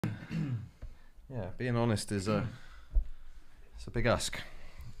Yeah, being honest is it's a big ask.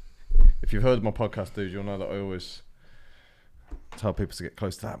 If you've heard my podcast, dude, you'll know that I always tell people to get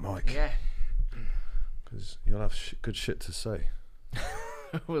close to that mic. Yeah. Because you'll have good shit to say.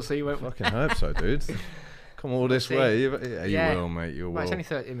 We'll see. Won't we? Fucking hope so, dude. Come all this way. You will, mate. You will. It's only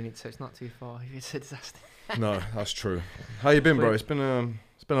 30 minutes, so it's not too far. It's a disaster. No, that's true. How you been, bro? It's been a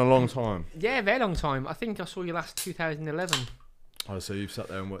long time. Yeah, very long time. I think I saw you last 2011. Oh, so you've sat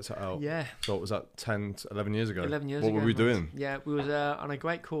there and worked it out. Yeah. So what was that, 10, 11 years ago? 11 years ago. What were we doing? Yeah, we was on a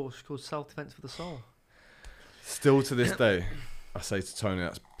great course called Self-Defense for the Soul. Still to this day, I say to Tony,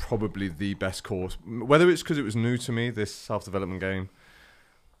 that's probably the best course. Whether it's because it was new to me, this self-development game,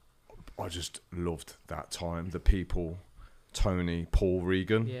 I just loved that time. The people, Tony, Paul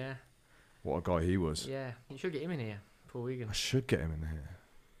Regan. Yeah. What a guy he was. Yeah, you should get him in here, Paul Regan. I should get him in here.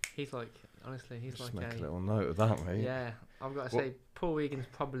 He's like, honestly, he's Just like make a little note of that, mate. Yeah, I've got to say, Paul Regan's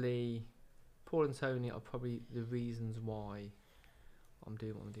probably, Paul and Tony are probably the reasons why I'm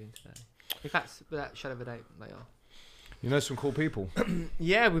doing what I'm doing today. In fact, without a shadow of a doubt, they are. You know some cool people?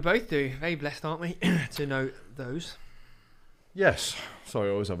 Yeah, we both do. Very blessed, aren't we, to know those. Yes. Sorry,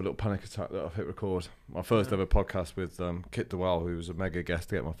 I always have a little panic attack that I've hit record. My first ever podcast with Kit Dewell, who was a mega guest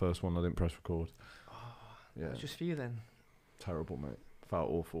to get my first one. I didn't press record. Oh, Yeah. it's just for you then. Terrible, mate. Felt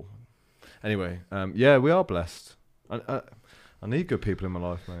awful. Anyway, yeah, we are blessed. I need good people in my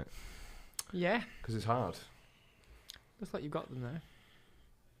life, mate. Yeah. Because it's hard. Looks like you've got them though.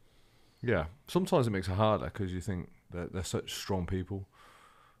 Yeah. Sometimes it makes it harder because you think that they're such strong people.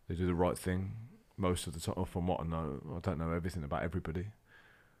 They do the right thing most of the time. From what I know, I don't know everything about everybody.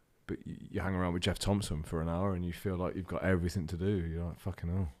 But you hang around with Jeff Thompson for an hour and you feel like you've got everything to do. You're like, fucking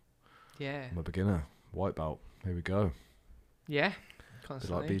hell. Yeah. I'm a beginner. White belt. Here we go. Yeah. It's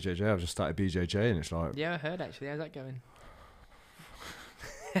Constantly. like BJJ. I've just started BJJ and it's like... Yeah, I heard actually. How's that going?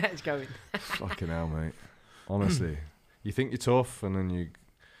 It's going. Fucking hell, mate. Honestly. You think you're tough and then you...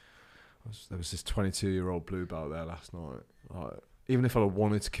 There was this 22-year-old blue belt there last night. Like, even if I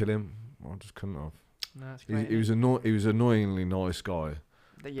wanted to kill him, I just couldn't have. No, that's great. He was annoyingly nice guy.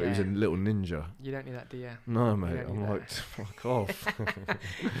 Yeah. But he was a little ninja. You don't need that, do you? No, You mate. don't I'm need like, that. fuck off.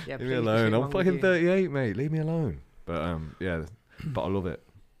 Yeah, Leave me please, alone. what's I'm wrong with fucking you? 38, mate. Leave me alone. But yeah, but I love it.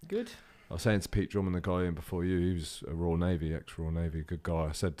 Good. I was saying to Pete Drummond, the guy in before you, he was a Royal Navy, ex-Royal Navy, good guy.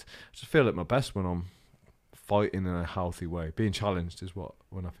 I said, I just feel at my best when I'm fighting in a healthy way. Being challenged is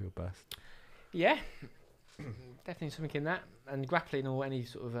when I feel best. Yeah. Definitely something in that. And grappling or any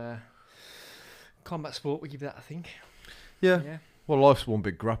sort of combat sport, we give that, I think. Yeah. Yeah. Well, life's one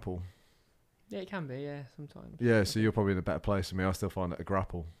big grapple. Yeah, it can be, yeah, sometimes. Yeah, so you're probably in a better place than me. I still find it a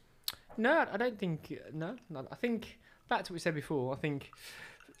grapple. No, I don't think... No. I think, back to what we said before, I think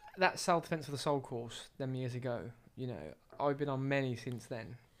that Self-Defense for the Soul course, them years ago, you know, I've been on many since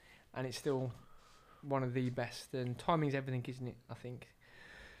then, and it's still one of the best. And timing's everything, isn't it, I think.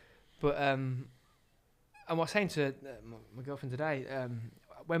 But, and what I was saying to my girlfriend today,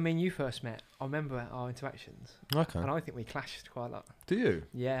 when me and you first met, I remember our interactions. Okay. And I think we clashed quite a lot. Do you?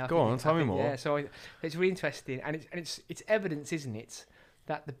 Yeah. Go on, tell me more. Yeah, so it's really interesting, and it's evidence, isn't it,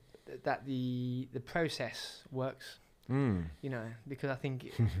 that the process works. Mm. You know, because I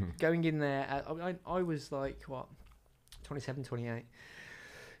think going in there, I was like, what, 27, 28.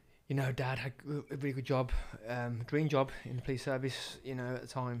 You know, Dad had a really good job, dream job in the police service, you know, at the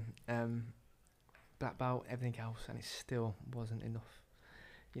time. Black belt, everything else, and it still wasn't enough,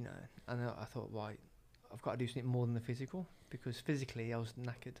 you know. And I thought, right, I've got to do something more than the physical, because physically I was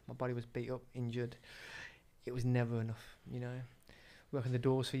knackered. My body was beat up, injured. It was never enough, you know. Working the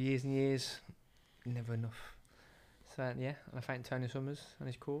doors for years and years, never enough. So, yeah, and I found Tony Summers and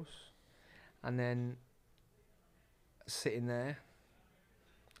his course. And then sitting there,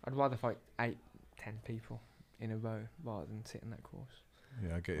 I'd rather fight 8, 10 people in a row rather than sit in that course.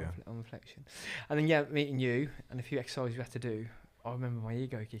 Yeah, I get you. On reflection. And then, yeah, meeting you and a few exercises we had to do, I remember my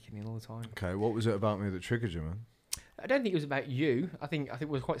ego kicking in all the time. Okay, what was it about me that triggered you, man? I don't think it was about you. I think it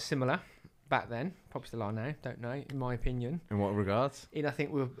was quite similar back then. Probably still are now. Don't know. In my opinion. In what regards? I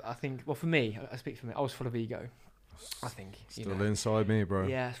think well, for me, I speak for me. I was full of ego. I think. Still inside me, bro.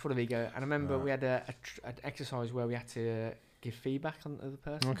 Yeah, it's full of ego. And I remember we had an exercise where we had to give feedback on the other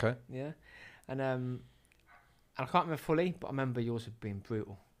person. Okay. Yeah, and I can't remember fully, but I remember yours had been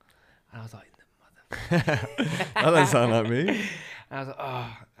brutal. And I was like, That doesn't sound like me. And I was like,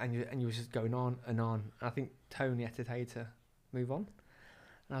 oh, and you was just going on and on. And I think Tony had to tell you to move on.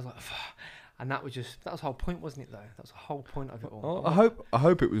 And I was like, and that was the whole point, wasn't it? Though that was the whole point of it all. Oh, I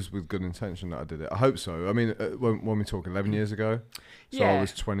hope it was with good intention that I did it. I hope so. I mean, when we talk 11 years ago, so I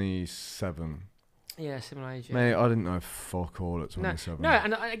was 27. Yeah, similar age. Yeah. Mate, I didn't know fuck all at No, 27. no,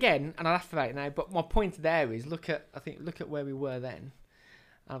 and again, and I laugh about it now, but my point there is look at where we were then.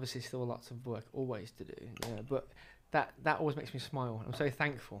 Obviously, still lots of work always to do, you know, but that always makes me smile. I'm so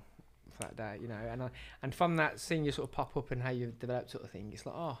thankful for that day, you know, and from that, seeing you sort of pop up and how you've developed sort of thing, it's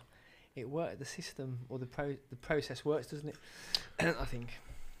like, oh, it worked. The system or the process works, doesn't it? I think.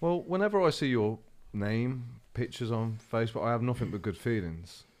 Well, whenever I see your name, pictures on Facebook, I have nothing but good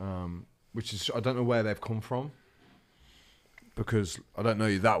feelings. Which is, I don't know where they've come from, because I don't know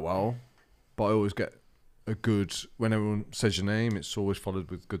you that well, but I always get a good, when everyone says your name, it's always followed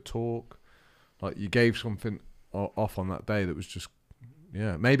with good talk. Like, you gave something off on that day that was just,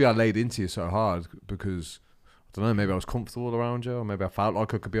 yeah, maybe I laid into you so hard because, I don't know, maybe I was comfortable around you, or maybe I felt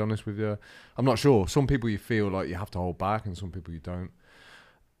like I could be honest with you. I'm not sure. Some people you feel like you have to hold back, and some people you don't.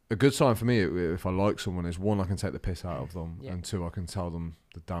 A good sign for me, if I like someone, is one, I can take the piss out of them, and two, I can tell them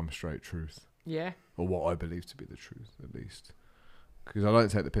the damn straight truth. Yeah. Or what I believe to be the truth, at least. Because I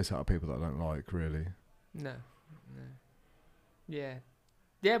don't take the piss out of people that I don't like, really. No. Yeah.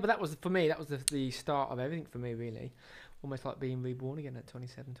 Yeah, but that was, for me, that was the start of everything for me, really. Almost like being reborn again at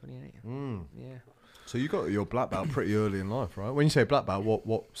 27, 28. Yeah. So you got your black belt pretty early in life, right? When you say black belt,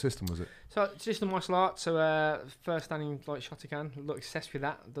 what system was it? So it's just a martial arts. So first standing like Shotokan, a lot obsessed with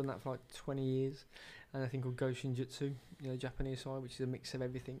that. I've done that for like 20 years, and I think called Goshin Jutsu, you know, Japanese side, which is a mix of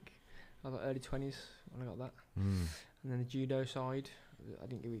everything. I was like early 20s when I got that, and then the judo side. I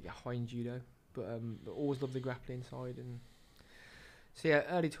didn't really get high in judo, but always loved the grappling side, and so yeah,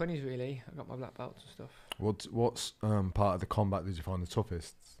 early 20s really. I got my black belts and stuff. What's part of the combat did you find the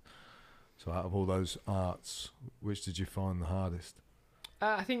toughest? So out of all those arts, which did you find the hardest?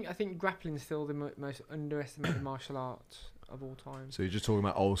 I think grappling is still the most underestimated martial art of all time. So you're just talking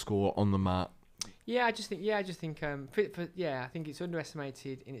about old school on the mat. Yeah, I just think I think it's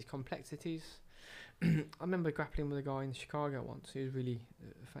underestimated in its complexities. I remember grappling with a guy in Chicago once. He was really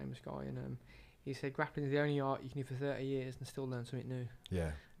a famous guy, and he said grappling is the only art you can do for 30 years and still learn something new.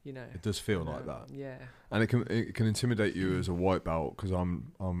 Yeah. You know, it does feel like that. Yeah, and it can intimidate you as a white belt, because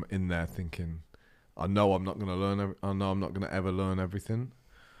I'm in there thinking, I know I'm not going to learn. I know I'm not going to ever learn everything.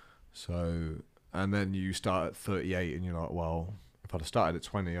 So, and then you start at 38, and you're like, well, if I'd have started at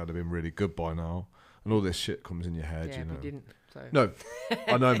 20, I'd have been really good by now. And all this shit comes in your head. Yeah, you know. But you didn't. So. No,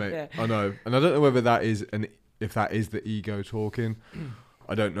 I know, mate. Yeah. I know, and I don't know whether that is if that is the ego talking.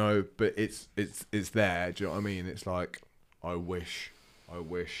 I don't know, but it's there. Do you know what I mean? It's like, I wish.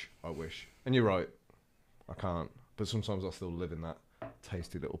 And you're right, I can't. But sometimes I still live in that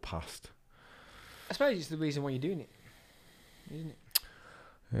tasty little past. I suppose it's the reason why you're doing it, isn't it?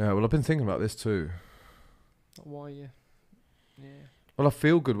 Yeah, well, I've been thinking about this too. Why you? Yeah. Well, I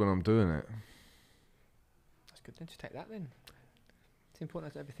feel good when I'm doing it. That's good. Then just take that then. It's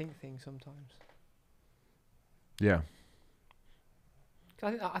important to overthink things sometimes. Yeah.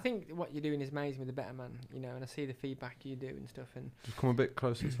 I think what you're doing is amazing with the Better Man, you know, and I see the feedback you do and stuff. And just come a bit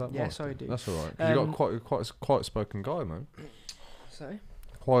closer to that. Yeah, mic. sorry, dude. That's all right. You got quite a quiet spoken guy, man. Sorry.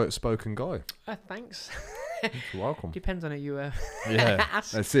 Quiet spoken guy. Thanks. You're welcome. Depends on who you Yeah.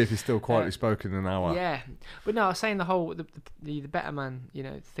 ask. Let's see if he's still quietly spoken in an hour. Yeah, but no, I was saying the whole the Better Man, you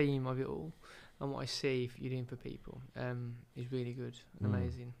know, theme of it all, and what I see you're doing for people is really good and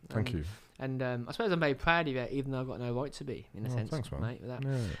amazing. Thank you. And I suppose I'm very proud of it, even though I've got no right to be, in a sense, thanks, man. mate, with that.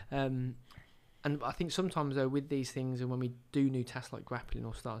 Yeah. And I think sometimes, though, with these things, and when we do new tasks like grappling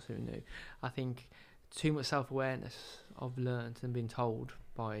or start something new, I think too much self-awareness I've learned and been told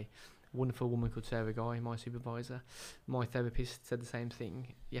by a wonderful woman called Sarah Guy, my supervisor. My therapist said the same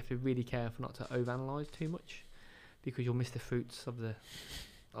thing. You have to be really careful not to overanalyze too much, because you'll miss the fruits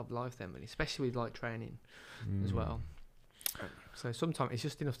of life then, really, especially with like training as well. So sometimes it's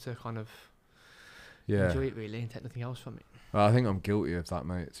just enough to kind of enjoy it really and take nothing else from it. I think I'm guilty of that,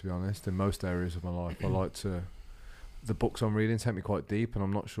 mate, to be honest. In most areas of my life, I like to... The books I'm reading take me quite deep, and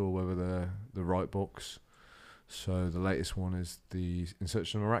I'm not sure whether they're the right books. So the latest one is the In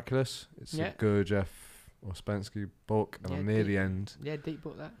Search of the Miraculous. It's a Gurdjieff or Spensky book, and I'm near the end. Yeah, deep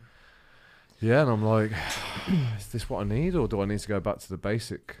book that. Yeah, and I'm like, is this what I need, or do I need to go back to the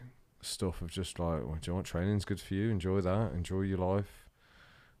basic stuff of just like, well, do you know what, training's good for you, enjoy that, enjoy your life.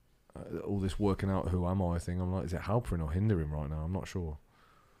 All this working out who am I thing, I'm like, is it helping or hindering right now? I'm not sure.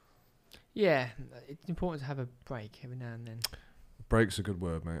 Yeah, it's important to have a break every now and then. Break's a good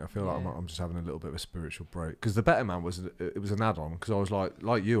word, mate. I feel like I'm just having a little bit of a spiritual break, because the Better Man was an add-on, because I was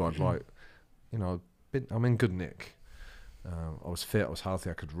like you, I'd like, you know, I'm in good nick. I was fit, I was healthy,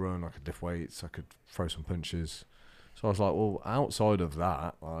 I could run, I could lift weights, I could throw some punches. So I was like, well, outside of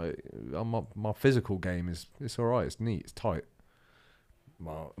that, like, my physical game it's all right, it's neat, it's tight.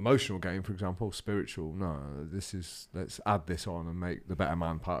 my emotional game, for example, spiritual. No, let's add this on and make the better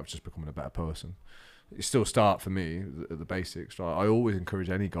man part of just becoming a better person. It still start for me at the basics. Right? I always encourage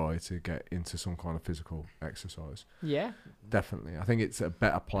any guy to get into some kind of physical exercise. Yeah, definitely. I think it's a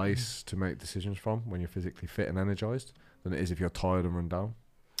better place to make decisions from when you're physically fit and energized than it is if you're tired and run down.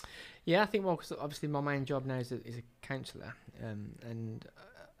 Yeah, I think, well, 'cause obviously my main job now is a counsellor, and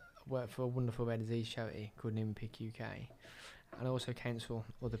I work for a wonderful rare disease charity called Niemann-Pick UK, and I also counsel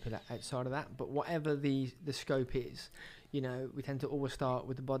other people outside of that. But whatever the scope is, you know, we tend to always start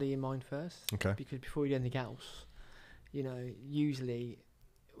with the body in mind first. Okay. Because before you do anything else, you know, usually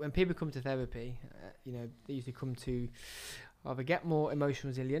when people come to therapy, you know, they usually come to either get more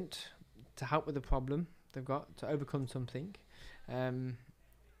emotional resilient, to help with the problem they've got, to overcome something,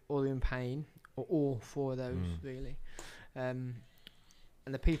 or they're in pain, or all four of those, really. And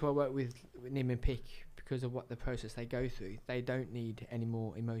the people I work with Niemann-Pick, because of what the process they go through, they don't need any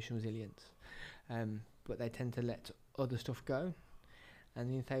more emotional resilience, but they tend to let other stuff go, and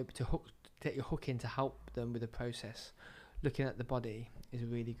if they take your hook in to help them with the process, looking at the body is a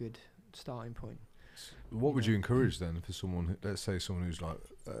really good starting point. What would you encourage then for someone, let's say someone who's like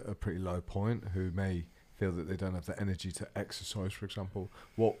a pretty low point, who may feel that they don't have the energy to exercise, for example?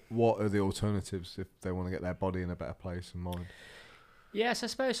 What are the alternatives if they want to get their body in a better place and mind? Yes, I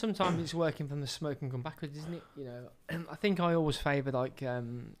suppose sometimes it's working from the smoke and come backwards, isn't it? You know, I think I always favour like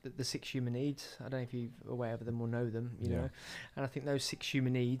the 6 human needs. I don't know if you're aware of them or know them, you know. And I think those 6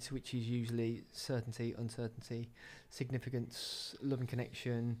 human needs, which is usually certainty, uncertainty, significance, love and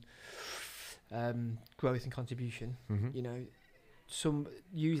connection, growth and contribution. You know,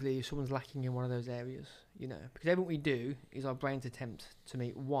 usually if someone's lacking in one of those areas, you know, because everything we do is our brain's attempt to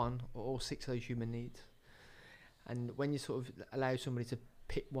meet one or all 6 of those human needs. And when you sort of allow somebody to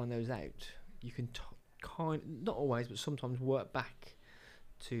pick one of those out, you can not always, but sometimes work back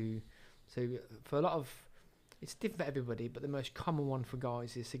to. So for a lot of, it's different for everybody, but the most common one for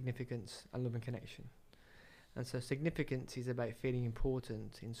guys is significance and love and connection. And so significance is about feeling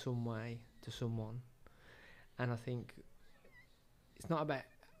important in some way to someone. And I think it's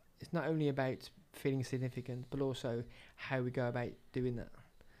not only about feeling significant, but also how we go about doing that.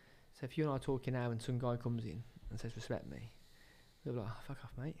 So if you and I are talking now and some guy comes in and says, respect me, we'll be like, oh, fuck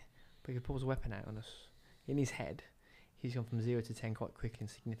off, mate. But he pulls a weapon out on us. In his head, he's gone from 0 to 10 quite quickly in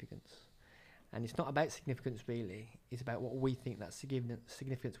significance. And it's not about significance, really. It's about what we think that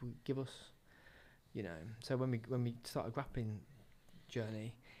significance will give us. You know, so when we start a grappling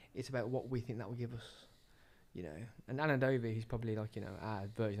journey, it's about what we think that will give us. You know, and Alan Dovey, who's probably like, you know, our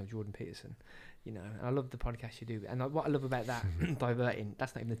version of Jordan Peterson, you know, and I love the podcast you do. And what I love about that, diverting,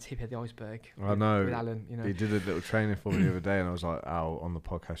 that's not even the tip of the iceberg. I know. With Alan, you know. He did a little training for me the other day, and I was like, Al, on the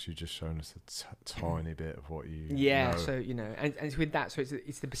podcast, you just shown us a tiny bit of what you know. So, you know, and it's with that, so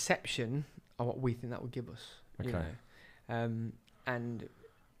it's the perception of what we think that would give us. Okay. You know?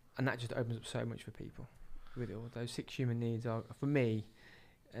 And that just opens up so much for people. With all those 6 human needs are, for me,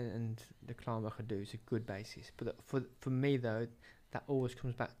 and the client work I do is a good basis. But for me, though, that always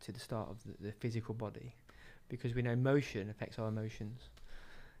comes back to the start of the physical body, because we know motion affects our emotions.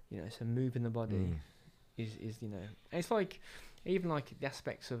 You know, so moving the body is you know, and it's like, even like the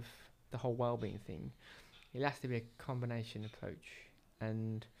aspects of the whole well-being thing, it has to be a combination approach.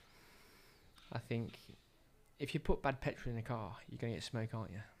 And I think if you put bad petrol in a car, you're going to get smoke,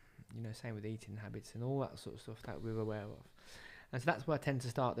 aren't you? You know, same with eating habits and all that sort of stuff that we're aware of. And so that's where I tend to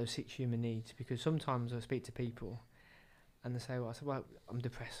start those 6 human needs, because sometimes I speak to people and they say, well, I'm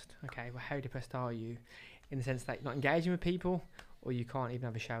depressed. Okay, well, how depressed are you? In the sense that you're not engaging with people, or you can't even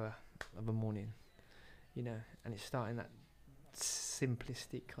have a shower of a morning, you know, and it's starting that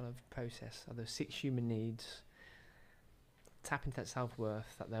simplistic kind of process of those 6 human needs, tap into that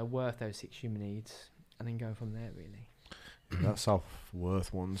self-worth, that they're worth those 6 human needs, and then go from there, really. That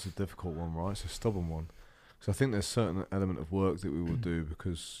self-worth one's a difficult one, right? It's a stubborn one. So I think there's a certain element of work that we will do,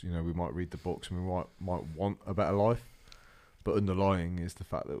 because, you know, we might read the books and we might want a better life, but underlying is the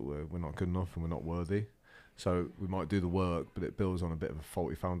fact that we're not good enough and we're not worthy. So we might do the work, but it builds on a bit of a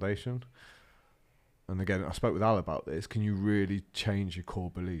faulty foundation. And again, I spoke with Al about this. Can you really change your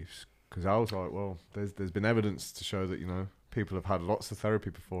core beliefs? Because I was like, well, there's been evidence to show that, you know, people have had lots of therapy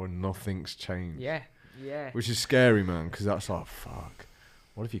before and nothing's changed. Yeah. Which is scary, man, because that's like, fuck.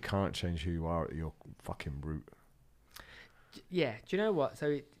 What if you can't change who you are at your fucking root? Yeah, do you know what?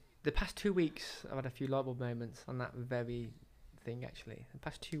 So the past 2 weeks, I've had a few light bulb moments on that very thing, actually. The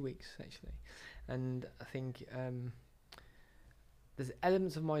past 2 weeks, actually. And I think there's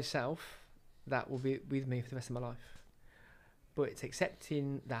elements of myself that will be with me for the rest of my life. But it's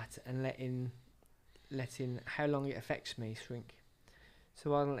accepting that and letting how long it affects me shrink.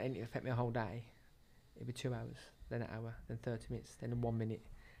 So rather than it affect my whole day, it'd be 2 hours, then an hour, then 30 minutes, then 1 minute,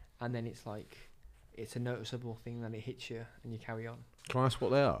 and then it's like it's a noticeable thing that it hits you and you carry on. Can I ask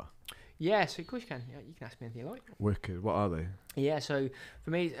what they are? Yeah, so of course you can. Yeah, you can ask me anything you like. Wicked. What are they? Yeah, so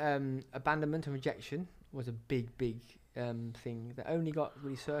for me, abandonment and rejection was a big thing that only got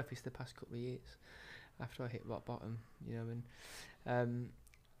really surfaced the past couple of years after I hit rock bottom, you know,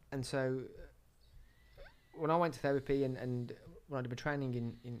 and so when I went to therapy and when I did my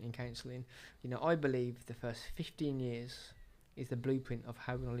training in counselling, you know, I believe the first 15 years is the blueprint of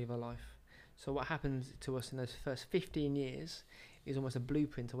how we're going to live our life. So what happens to us in those first 15 years is almost a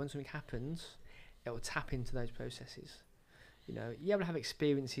blueprint, or when something happens, it will tap into those processes. You know, you will have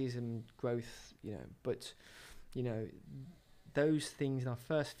experiences and growth, you know, but, you know, those things in our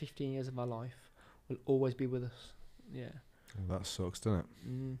first 15 years of our life will always be with us. Yeah. Well, that sucks, doesn't it?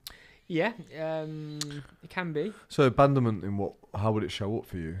 Yeah, it can be. So abandonment in what? How would it show up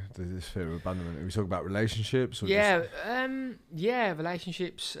for you? This fear of abandonment. Are we talking about relationships? Or yeah,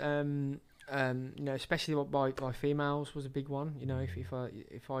 relationships. You know, especially by females was a big one. You know, if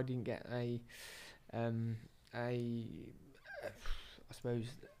I didn't get I suppose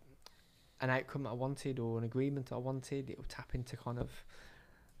an outcome that I wanted or an agreement that I wanted, it would tap into kind of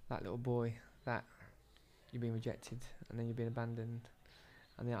that little boy that you're being rejected and then you're being abandoned,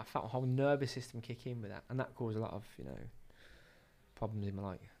 and then I felt a whole nervous system kick in with that, and that caused a lot of, you know, problems in my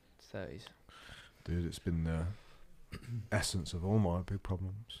like 30s. Dude, it's been the essence of all my big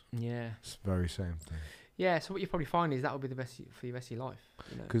problems. Yeah, it's the very same thing. Yeah, so what you probably find is that will be the best for the rest of your life.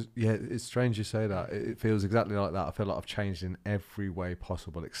 Because it's strange you say that. It feels exactly like that. I feel like I've changed in every way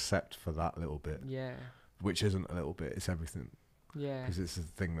possible except for that little bit. Yeah. Which isn't a little bit. It's everything. Yeah. Because it's the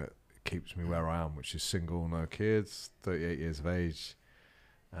thing that keeps me where I am, which is single, no kids, 38 years of age,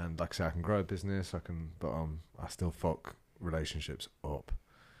 and like I say, I can grow a business. But I still fuck relationships up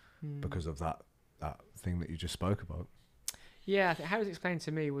because of that thing that you just spoke about. Yeah, I think how it was explained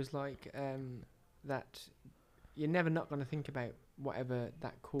to me was like that you're never not going to think about whatever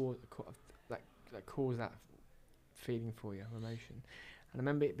that caused that feeling for you, emotion. And I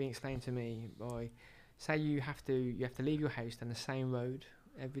remember it being explained to me by, say you have to leave your house down the same road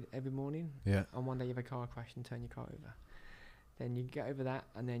every morning. Yeah. And one day you have a car crash and turn your car over. Then you get over that,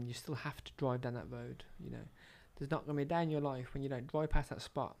 and then you still have to drive down that road. You know, there's not going to be a day in your life when you don't drive past that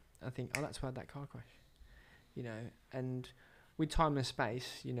spot and think, oh, that's where that car crash. You know, and with time and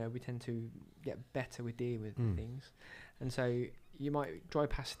space, you know, we tend to get better with dealing with things. And so you might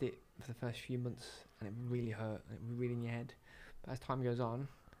drive past it for the first few months and it really hurt and it will be really in your head. But as time goes on,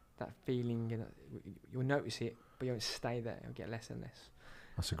 that feeling, you know, you'll notice it, but you won't stay there. It'll get less and less.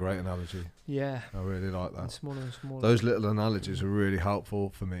 That's a great analogy. Yeah. I really like that. And smaller and smaller. Those little analogies are really helpful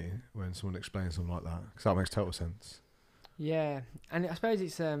for me when someone explains something like that, because that makes total sense. Yeah. And I suppose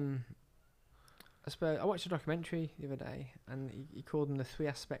it's... I watched a documentary the other day, and he called them the 3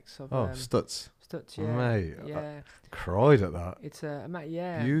 aspects of... Stutz. Stutz, yeah. Mate, yeah. I cried at that. It's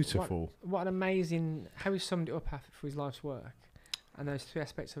yeah. Beautiful. What an amazing... How he summed it up for his life's work. And those 3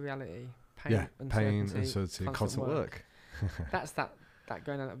 aspects of reality. Pain, uncertainty, constant work. That's that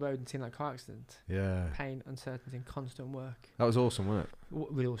going down that road and seeing that car accident. Yeah. Pain, uncertainty, and constant work. That was awesome, wasn't it?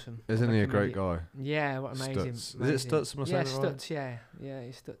 Really awesome. Isn't he a great guy? Yeah, what amazing. Stutz. Is it Stutz? Am I saying it right? Stutz, yeah. Yeah,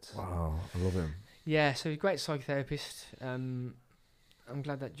 he's Stutz. Wow, I love him. Yeah, so he's a great psychotherapist. I'm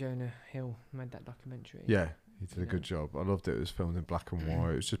glad that Jonah Hill made that documentary. Yeah, he did a good job. I loved it. It was filmed in black and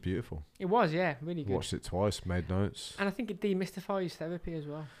white. It was just beautiful. It was, yeah, really good. Watched it twice, made notes. And I think it demystifies therapy as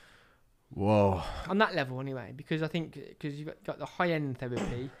well. Whoa. On that level, anyway, because I think you've got the high-end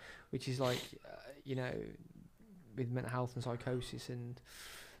therapy, which is like, you know, with mental health and psychosis and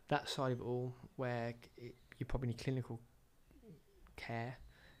that side of it all, where you probably need clinical care.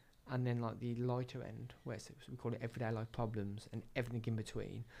 And then like the lighter end, where we call it everyday life problems and everything in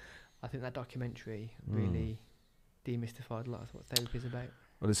between. I think that documentary really demystified a lot of what therapy is about.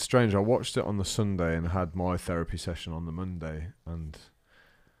 Well, it's strange. I watched it on the Sunday and had my therapy session on the Monday, and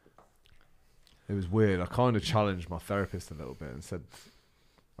it was weird. I kind of challenged my therapist a little bit and said,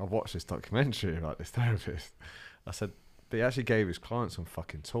 I've watched this documentary about this therapist. I said, but he actually gave his clients some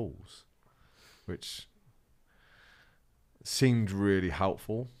fucking tools, which seemed really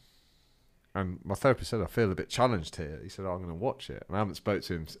helpful. And my therapist said, I feel a bit challenged here. He said, I'm going to watch it. And I haven't spoke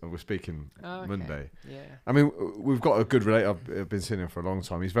to him. We're speaking Monday. Yeah. I mean, we've got a good relationship. I've been seeing him for a long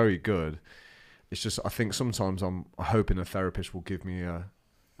time. He's very good. It's just, I think sometimes I'm hoping a therapist will give me an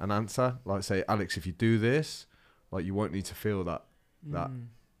answer. Like say, Alex, if you do this, like you won't need to feel that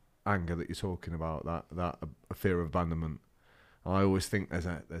anger that you're talking about, that fear of abandonment. And I always think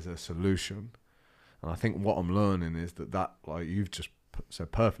there's a solution. And I think what I'm learning is that like you've just so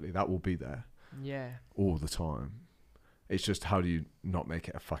perfectly, that will be there Yeah. all the time. It's just how do you not make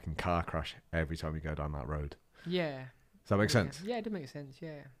it a fucking car crash every time you go down that road? Yeah. Does that make sense? Yeah, it does make sense.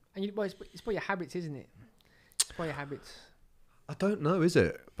 Yeah, and it's by your habits, isn't it? It's by your habits. I don't know, is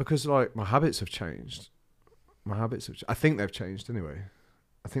it? Because like my habits have changed. I think they've changed anyway.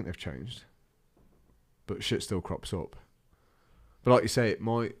 But shit still crops up. But like you say, it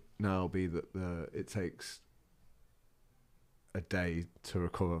might now be that it takes a day to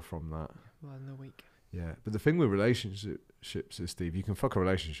recover from that. Well, in a week. Yeah, but the thing with relationships is, Steve, you can fuck a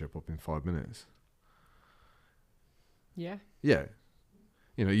relationship up in 5 minutes. Yeah. Yeah.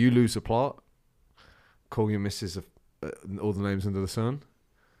 You know, you lose the plot, call your missus all the names under the sun,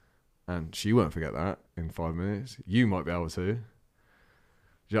 and she won't forget that in 5 minutes. You might be able to. Do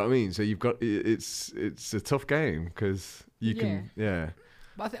you know what I mean? So you've got, it's a tough game because you can, yeah.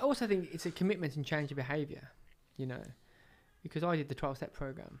 But I also think it's a commitment and change of behaviour, you know, because I did the 12-step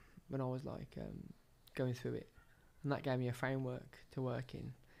program when I was like going through it, and that gave me a framework to work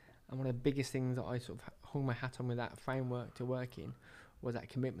in. And one of the biggest things that I sort of hung my hat on with that framework to work in was that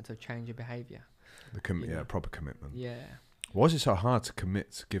commitment of change of behaviour. Proper commitment. Yeah. Why is it so hard to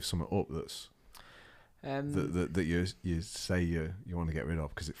commit to give something up that's that you say you want to get rid of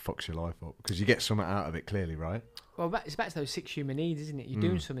because it fucks your life up? Because you get something out of it clearly, right? Well, it's back to those 6 human needs, isn't it? You're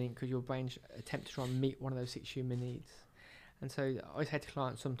doing something because your brain attempts to try and meet one of those 6 human needs. And so I say to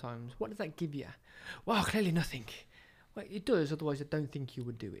clients sometimes, what does that give you? Well, clearly nothing. Well, it does, otherwise I don't think you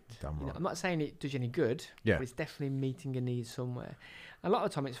would do it. Damn right. I'm not saying it does you any good, but it's definitely meeting a need somewhere. A lot of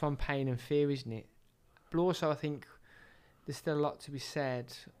the time it's from pain and fear, isn't it? But also I think there's still a lot to be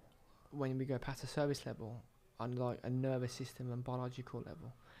said when we go past a service level on like a nervous system and biological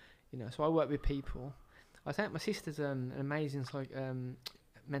level. You know, so I work with people. I think my sister's an amazing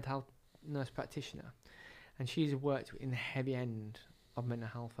mental health nurse practitioner, and she's worked in the heavy end of mental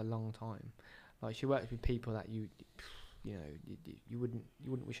health for a long time. Like she works with people that you wouldn't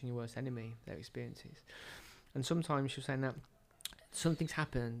wish on your worst enemy, their experiences. And sometimes she'll say that something's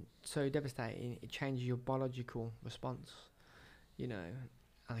happened so devastating it changes your biological response, you know,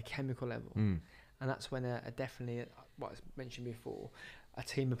 on a chemical level. And that's when definitely what I mentioned before, a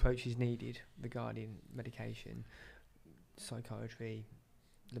team approach is needed regarding medication, psychiatry,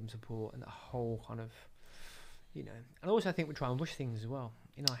 limb support, and the whole kind of, you know. And also I think we try and rush things as well.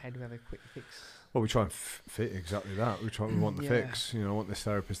 In our head we have a quick fix. Well, we try and fit exactly that. We want the fix. You know, I want this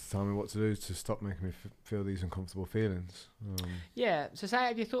therapist to tell me what to do to stop making me feel these uncomfortable feelings. Yeah. So say,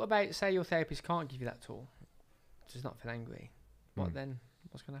 have you thought about, say your therapist can't give you that tool, just not feel angry. What then?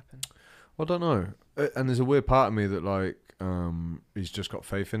 What's going to happen? Well, I don't know. And there's a weird part of me that like he's just got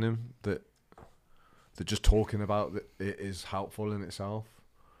faith in him that just talking about it is helpful in itself.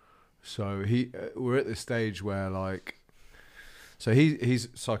 So we're at this stage where like, so he's a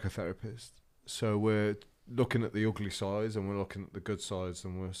psychotherapist. So we're looking at the ugly sides and we're looking at the good sides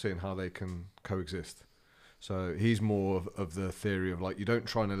and we're seeing how they can coexist. So he's more of the theory of like, you don't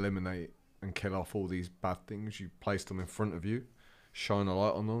try and eliminate and kill off all these bad things. You place them in front of you, shine a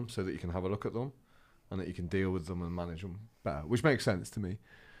light on them so that you can have a look at them and that you can deal with them and manage them better, which makes sense to me.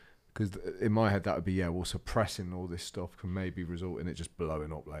 Because in my head that would be, well, suppressing all this stuff can maybe result in it just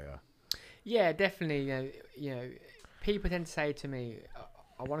blowing up later. Yeah, definitely. You know, people tend to say to me,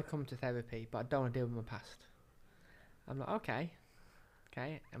 I want to come to therapy, but I don't want to deal with my past. I'm like, okay.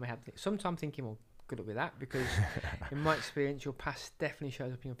 And we have sometimes thinking, well, good luck with that, because in my experience, your past definitely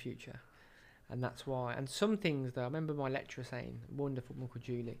shows up in your future. And that's why. And some things, though, I remember my lecturer saying, wonderful woman called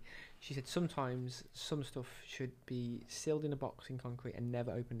Julie, she said sometimes some stuff should be sealed in a box in concrete and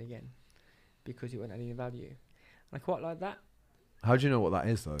never opened again because it won't add any value. And I quite like that. How do you know what that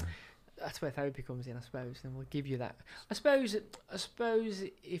is, though? That's where therapy comes in, I suppose, and we'll give you that. I suppose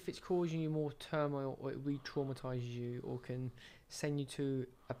if it's causing you more turmoil or it re-traumatises you or can send you to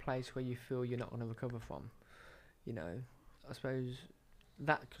a place where you feel you're not going to recover from, you know, I suppose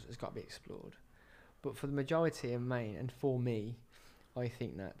that has got to be explored. But for the majority and main, and for me, I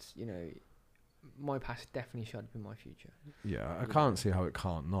think that, you know, my past definitely showed up in my future. Yeah, I can't see how it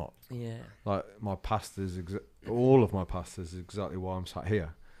can't not. Yeah. Like, my past is, all of my past is exactly why I'm sat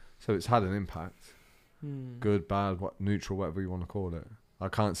here. So it's had an impact. Good, bad, neutral, whatever you want to call it. I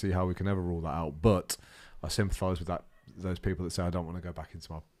can't see how we can ever rule that out. But I sympathise with those people that say I don't want to go back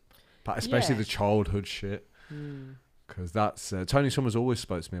into my past, especially the childhood shit. Because that's Tony Summers always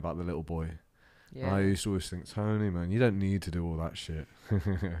spoke to me about the little boy. Yeah. I used to always think, Tony, man, you don't need to do all that shit.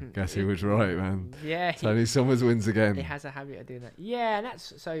 Guess he was right, man. Yeah. Tony Summers wins again. He has a habit of doing that. Yeah, and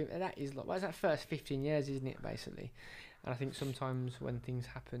that is like, what's that first 15 years, isn't it, basically? And I think sometimes when things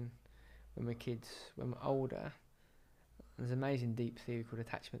happen, when we're kids, when we're older, There's an amazing deep theory called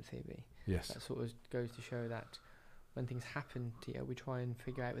attachment theory Yes. that sort of goes to show that when things happen to you, we try and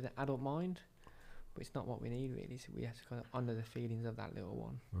figure out with an adult mind, but it's not what we need really. So we have to kind of honour the feelings of that little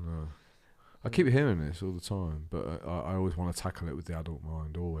one. I know. I keep hearing this all the time, but I always want to tackle it with the adult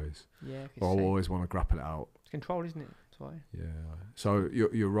mind, always. Yeah. Or I always want to grapple it out. It's control, isn't it? That's why. Yeah. So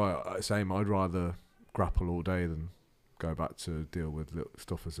you're right. Same. I'd rather grapple all day than go back to deal with little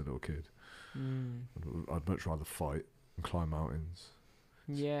stuff as a little kid. I'd much rather fight and climb mountains.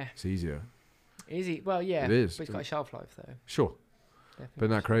 Yeah. It's easier. Is it? Well, yeah. It is. But it's got a shelf life though. Sure. Definitely But got a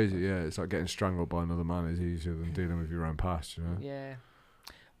that shelf crazy, life. yeah. It's like getting strangled by another man is easier than dealing with your own past, you know? Yeah.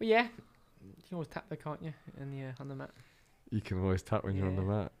 Well, yeah. You can always tap there, can't you? On the mat. You can always tap when you're on the Yeah.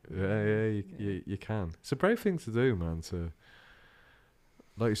 mat. Yeah, you can. It's a brave thing to do, man.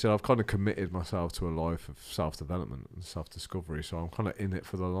 Like you said, I've kind of committed myself to a life of self-development and self-discovery, so I'm kind of in it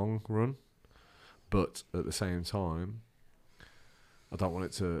for the long run. But at the same time, I don't want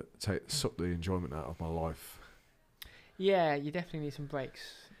it to suck the enjoyment out of my life. Yeah, you definitely need some breaks.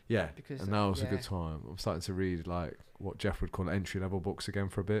 Yeah, Because and now's a yeah. good time. I'm starting to read like what Jeff would call entry-level books again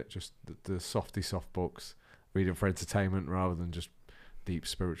for a bit, just the soft books, reading for entertainment rather than just deep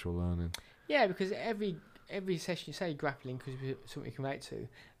spiritual learning. Yeah, because every session, you say grappling because it's something you can relate to.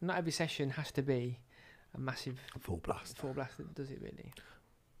 Not every session has to be a massive Full blast. does it really?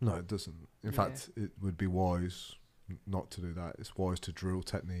 No, it doesn't. In fact, it would be wise not to do that. It's wise to drill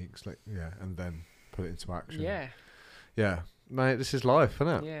techniques, and then put it into action. Yeah, mate, this is life,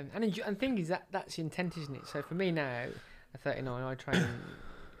 isn't it? Yeah, and thing is that's the intent, isn't it? So for me now, at 39, I train.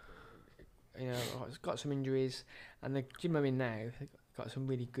 I've got some injuries, and the gym I'm in now got some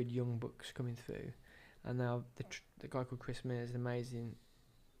really good young bucks coming through, and now the guy called Chris Mears is an amazing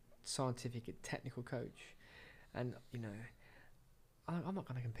scientific and technical coach, and I'm not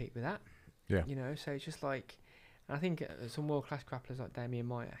going to compete with that. Yeah. So it's just like, and I think some world class grapplers like Damien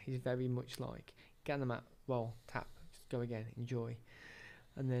Meyer, he's very much like get on the mat, roll, tap, just go again, enjoy,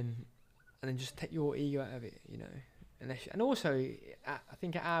 and then just take your ego out of it, And also, I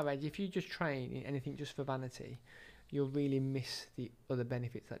think at our age, if you just train in anything just for vanity, you'll really miss the other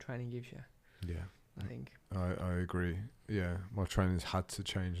benefits that training gives you. Yeah. I think. I agree. Yeah, my training's had to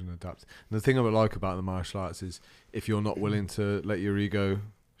change and adapt. And the thing I would like about the martial arts is if you're not willing to let your ego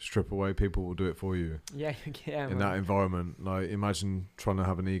strip away, people will do it for you. Yeah, in that environment, like imagine trying to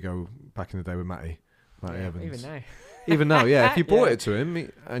have an ego back in the day with Matty Evans. Even now. Even now, yeah. If you brought Yeah. it to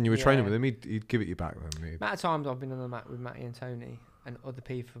him and you were training with him, he'd give it you back then. Amount of times I've been on the mat with Matty and Tony and other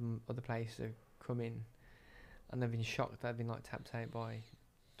people from other places have come in and they've been shocked they've been like tapped out by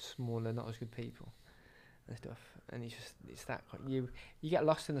smaller, not as good people and stuff. And it's that you get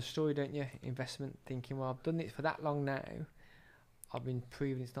lost in the story, don't you? Investment, thinking, well, I've done it for that long now. I've been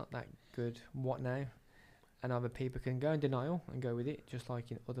proven it's not that good. What now? And other people can go in denial and go with it, just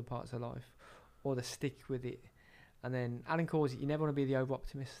like in other parts of life, or they stick with it. And then Alan calls it, you never want to be the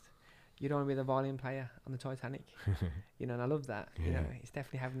over-optimist. You don't want to be the violin player on the Titanic. And I love that. Yeah. It's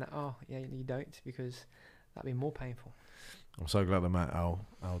definitely having that, you don't, because that'd be more painful. I'm so glad I met Al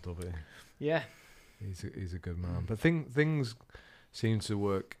W. Yeah. He's a good man. But things seem to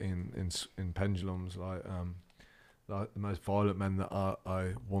work in pendulums. Like the most violent men that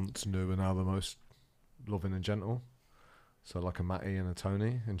I once knew are now the most loving and gentle. So like a Matty and a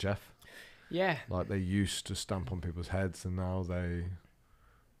Tony and Jeff. Yeah. Like they used to stamp on people's heads, and now they're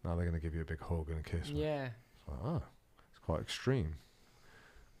going to give you a big hug and a kiss. Yeah. It's like, it's quite extreme.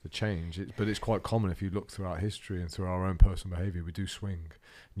 The change, but it's quite common if you look throughout history and through our own personal behaviour. We do swing.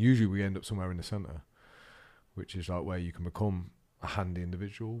 And usually we end up somewhere in the centre, which is like where you can become a handy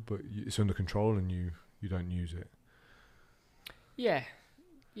individual, but it's under control and you don't use it. Yeah.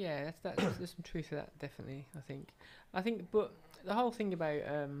 There's some truth to that, definitely. I think, but the whole thing about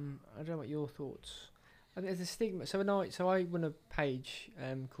I don't know what your thoughts. I think there's a stigma. So I run a page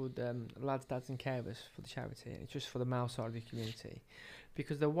called Lads, Dads and Carers for the charity, and it's just for the male side of the community,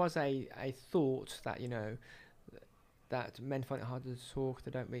 because there was a thought that that men find it harder to talk,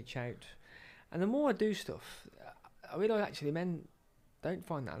 they don't reach out, and the more I do stuff, I realise actually men don't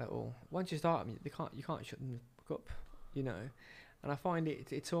find that at all. Once you start them, you can't shut them up, And I find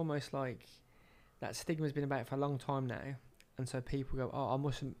it's almost like that stigma's been about for a long time now, and so people go,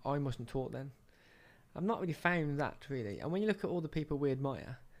 I mustn't talk then. I've not really found that really. And when you look at all the people we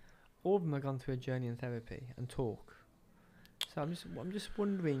admire, all of them have gone through a journey in therapy and talk. So I'm just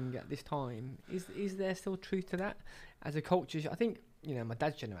wondering at this time, is there still truth to that as a culture? I think my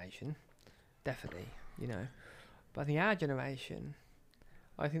dad's generation, definitely, but I think our generation,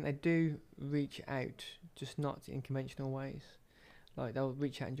 I think they do reach out, just not in conventional ways. Like they'll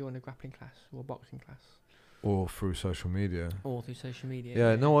reach out and join a grappling class or a boxing class, Or through social media. Or through social media.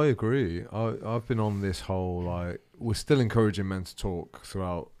 Yeah, no, I agree. I've been on this whole, like, we're still encouraging men to talk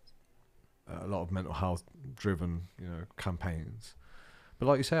throughout a lot of mental health driven, campaigns. But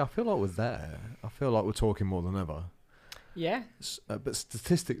like you say, I feel like we're there. I feel like we're talking more than ever. Yeah. But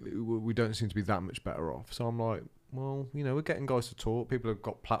statistically, we don't seem to be that much better off. So I'm like, well, we're getting guys to talk. People have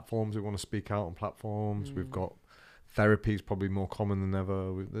got platforms who want to speak out on platforms. We've got therapy's probably more common than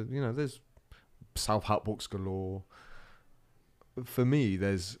ever. There's self-help books galore. For me,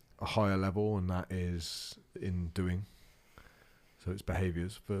 there's a higher level, and that is in doing. So it's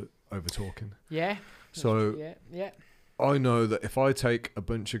behaviours for over talking. Yeah. So yeah. I know that if I take a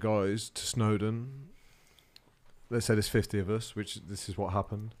bunch of guys to Snowdon, let's say there's 50 of us, which this is what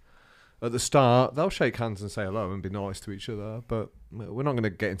happened. At the start, they'll shake hands and say hello and be nice to each other, but we're not going to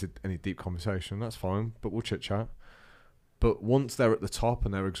get into any deep conversation. That's fine, but we'll chit-chat. But once they're at the top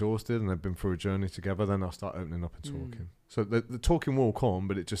and they're exhausted and they've been through a journey together, then they'll start opening up and talking. So the talking will come,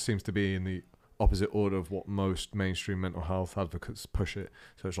 but it just seems to be in the opposite order of what most mainstream mental health advocates push it.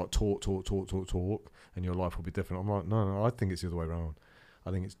 So it's like talk, and your life will be different. I'm like, no, I think it's the other way around.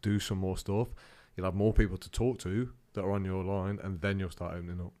 I think it's do some more stuff. You'll have more people to talk to that are on your line, and then you'll start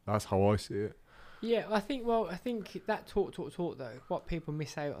opening up. That's how I see it. Yeah, I think that talk though, what people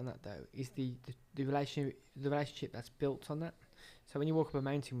miss out on that though is the relationship that's built on that. So when you walk up a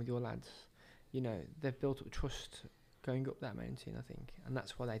mountain with your lads, they've built up trust going up that mountain, I think, and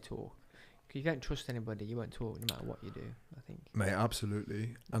that's why they talk. Because you don't trust anybody, you won't talk no matter what you do, I think. Mate,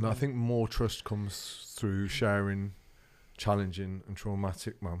 absolutely. And I think more trust comes through sharing challenging and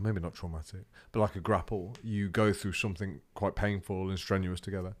traumatic, well, maybe not traumatic, but like a grapple. You go through something quite painful and strenuous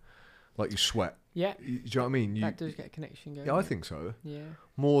together. Like you sweat. Yeah. Do you know what I mean? That does get a connection going. Yeah, I think so. Yeah.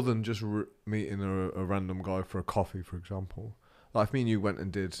 More than just meeting a random guy for a coffee, for example. Like if me and you went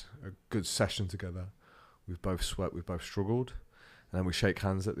and did a good session together, we've both sweat, we've both struggled, and then we shake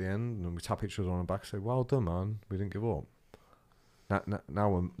hands at the end and we tap each other on the back and say, well done, man, we didn't give up.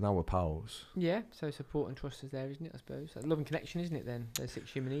 Now we're pals. Yeah, so support and trust is there, isn't it, I suppose? Love and connection, isn't it then? Those 6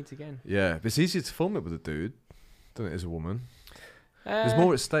 human needs again. Yeah, but it's easier to film it with a dude than it is a woman. There's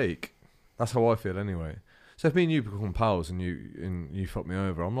more at stake. That's how I feel anyway. So if me and you become pals and you fuck me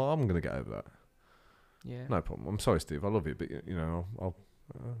over, I'm gonna get over that. Yeah. No problem. I'm sorry, Steve. I love you, but I'll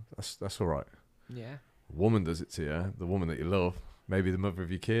that's all right. Yeah. A woman does it to you. The woman that you love, maybe the mother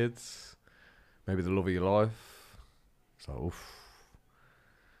of your kids, maybe the love of your life. So, oof.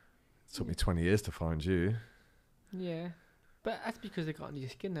 It took me 20 years to find you. Yeah, but that's because they got under your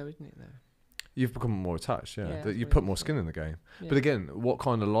skin, though, isn't it? Though. You've become more attached, yeah. Yeah, You put more skin in the game. Yeah. But again, what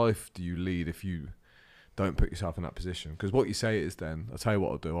kind of life do you lead if you don't put yourself in that position? Because what you say is then, I'll tell you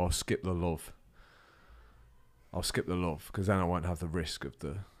what I'll do, I'll skip the love. Because then I won't have the risk of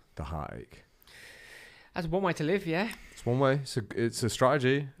the heartache. That's one way to live, yeah. It's one way. It's a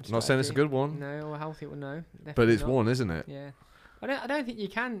strategy. I'm not saying it's a good one. No, or healthy one, no. But it's not. one, isn't it? Yeah. I don't think you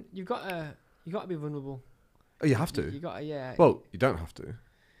can. You've got to be vulnerable. Oh, you have to. You got to, yeah. Well, you don't have to.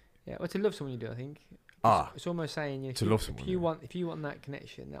 Yeah, or to love someone you do, I think. It's almost saying to love someone. If you want that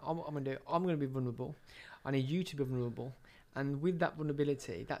connection, I'm gonna be vulnerable. I need you to be vulnerable, and with that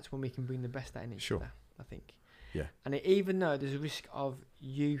vulnerability, that's when we can bring the best out in each other, I think. Yeah. And even though there's a risk of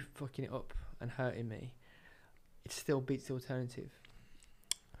you fucking it up and hurting me, it still beats the alternative.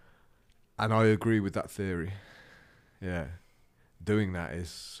 And I agree with that theory. Yeah. Doing that is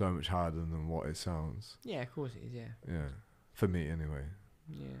so much harder than what it sounds. Yeah, of course it is, yeah. Yeah. For me, anyway.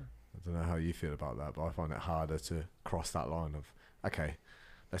 Yeah. I don't know how you feel about that, but I find it harder to cross that line of, okay,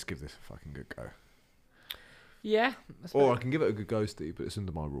 let's give this a fucking good go. Yeah. Or I can give it a good go, Steve, but it's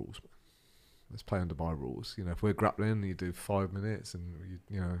under my rules. Let's play under my rules. If we're grappling, you do 5 minutes, and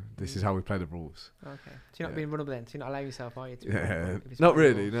this is how we play the rules. Okay. So you're not being vulnerable then? So you're not allowing yourself, are you? Not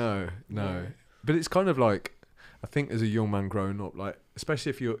really. No. Yeah. But it's kind of like, I think as a young man growing up, like especially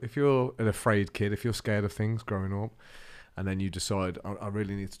if you're an afraid kid, if you're scared of things growing up, and then you decide I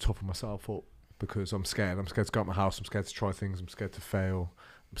really need to toughen myself up because I'm scared. I'm scared to go out my house. I'm scared to try things. I'm scared to fail.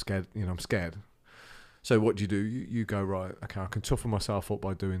 I'm scared. I'm scared. So what do? You go, right, okay, I can toughen myself up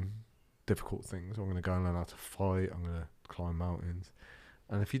by doing difficult things. I'm going to go and learn how to fight. I'm going to climb mountains.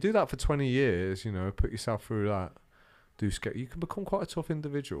 And if you do that for 20 years, put yourself through that, you can become quite a tough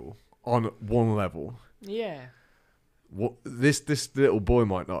individual on one level. Yeah. What this little boy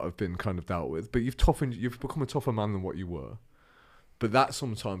might not have been kind of dealt with, but you've become a tougher man than what you were. But that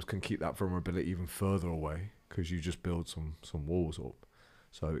sometimes can keep that vulnerability even further away because you just build some walls up.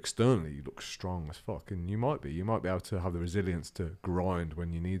 So externally you look strong as fuck, and you might be able to have the resilience to grind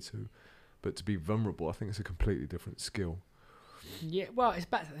when you need to, but to be vulnerable, I think it's a completely different skill. Yeah, well, it's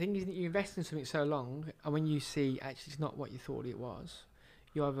back to the thing, isn't it? You invest in something so long, and when you see actually it's not what you thought it was,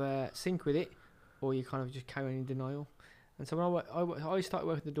 you either sync with it, or you kind of just carry on in denial. And so when I started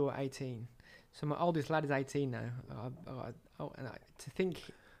working at the door at 18. So my oldest lad is 18 now. To think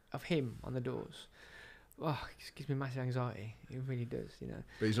of him on the doors, it just gives me massive anxiety. It really does, you know.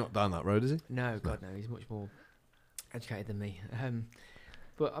 But he's not down that road, is he? No, God, no. He's much more educated than me.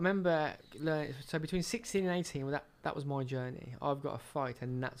 But I remember learning. So between 16 and 18, well, that was my journey. I've got to fight,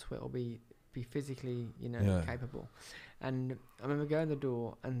 and that's where I'll be physically, you know, capable. And I remember going the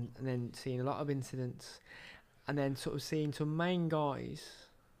door and then seeing a lot of incidents, and then sort of seeing some main guys.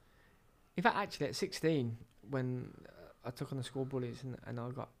 In fact, actually, at 16, when I took on the school bullies and I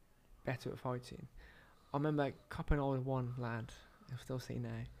got better at fighting, I remember copping on with one lad, I still see now.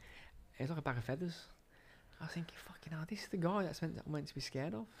 It was like a bag of feathers. I was thinking, fucking hell, this is the guy that's I'm meant to be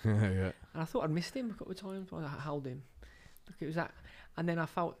scared of. Yeah. And I thought I'd missed him a couple of times, but I held him. Because it was that. And then I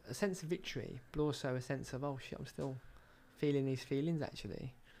felt a sense of victory, but also a sense of, oh shit, I'm still feeling these feelings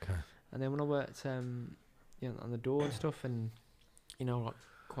actually. Okay. And then when I worked on the door and stuff, and, you know, like,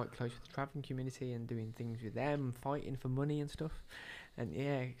 quite close with the travelling community and doing things with them, fighting for money and stuff. And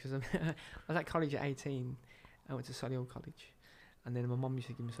yeah, because I was at college at 18. I went to Solihull College, and then my mum used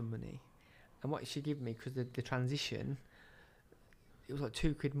to give me some money. And what she gave me, because the transition, it was like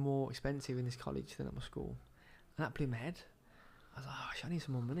 £2 more expensive in this college than at my school, and that blew my head. I was like, oh, I need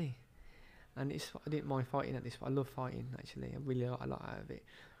some more money. And I didn't mind fighting at this. I love fighting actually. I really got a lot out of it,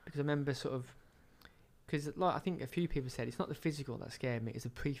 because I remember sort of. Because like I think a few people said, it's not the physical that scared me, it's the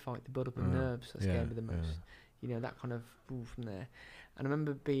pre-fight, the build-up of nerves that scared me the most. Yeah. You know, that kind of from there. And I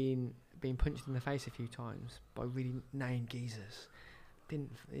remember being punched in the face a few times by really named geezers.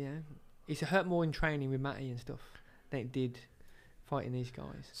 It hurt more in training with Matty and stuff than it did fighting these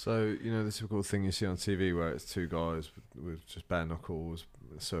guys. So, you know, the typical thing you see on TV where it's two guys with just bare knuckles,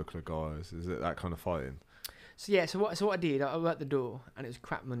 a circle of guys, is it that kind of fighting? So yeah, so what I did, I worked the door, and it was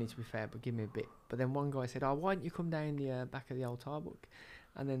crap money to be fair, but give me a bit. But then one guy said, "Oh, why don't you come down the back of the old tire book?"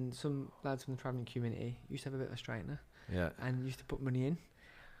 And then some lads from the travelling community used to have a bit of a straightener, and used to put money in,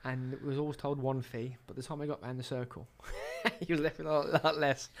 and it was always told one fee. But the time I got round the circle, you was left with a lot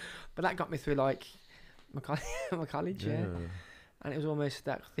less. But that got me through like my college, yeah. And it was almost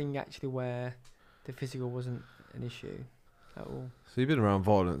that thing actually where the physical wasn't an issue at all. So you've been around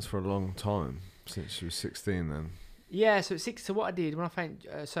violence for a long time. Since you were 16 then? Yeah, so what I did when I found,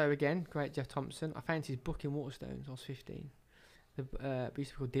 again, great Jeff Thompson, I found his book in Waterstones. I was 15. It used to be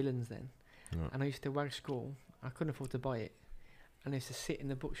called Dylan's then. Right. And I used to wag school. I couldn't afford to buy it. And I used to sit in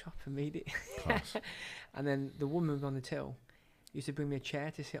the bookshop and read it. And then the woman on the till used to bring me a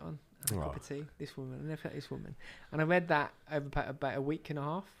chair to sit on and a cup of tea. This woman, I never met this woman. And I read that over about a week and a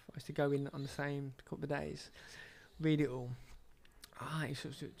half. I used to go in on the same couple of days, read it all. It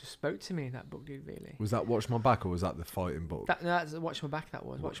just spoke to me, that book did, really. Was that Watch My Back, or was that the fighting book? That's Watch My Back, that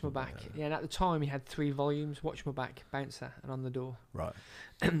was. Watch My Back. Yeah, and at the time he had 3 volumes, Watch My Back, Bouncer, and On the Door. Right.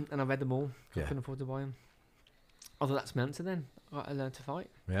 And I read them all. I couldn't afford to buy them. Although that's my answer then. I learned to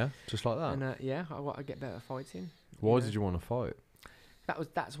fight. Yeah, just like that. And I get better at fighting. Why did you want to fight?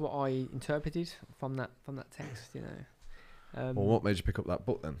 That's what I interpreted from that text, you know. Well, what made you pick up that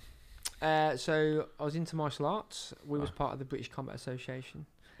book then? So I was into martial arts. We was part of the British Combat Association.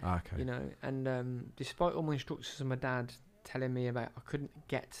 Okay. You know, and despite all my instructors and my dad telling me about I couldn't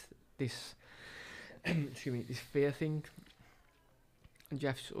get this, this fear thing, and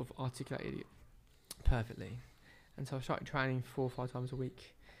Jeff sort of articulated it perfectly. And so I started training 4 or 5 times a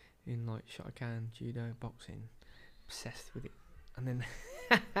week in like Shotokan, judo, boxing, obsessed with it. And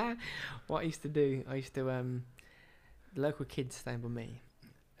then what I used to do, the local kids staying by me.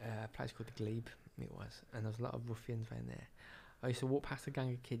 A place called the Glebe, it was, and there was a lot of ruffians around there. I used to walk past a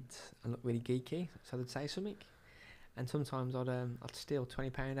gang of kids and look really geeky, so they'd say something, and sometimes I'd steal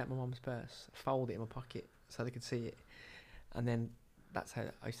 £20 out of my mum's purse, fold it in my pocket so they could see it, and then that's how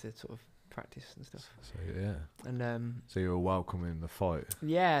I used to sort of practice and stuff. So yeah, and so you were welcoming the fight.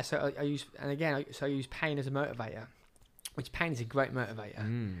 Yeah, so I use pain as a motivator, which pain is a great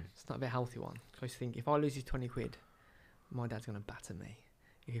motivator. It's not a very healthy one. So I used to think, if I lose these 20 quid, my dad's gonna batter me.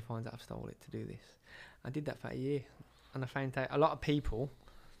 If he finds out I've stole it to do this. I did that for a year, and I found out a lot of people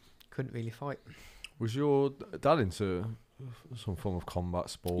couldn't really fight. Was your dad into some form of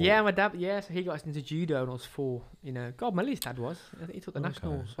combat sport? Yeah, my dad, so he got us into judo when I was 4, you know. God, Melly's dad was. I think he took the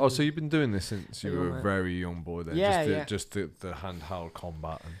nationals. Oh, so you've been doing this since you were a very young boy then? Yeah, just the handheld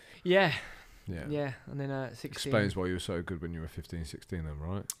combat. And Yeah, and then 16. Explains why you were so good when you were 15, 16 then,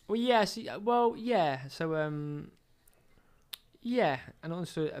 right? So, and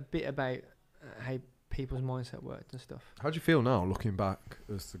also a bit about how people's mindset worked and stuff. How do you feel now, looking back,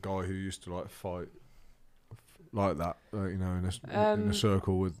 as the guy who used to like fight like that, you know, in a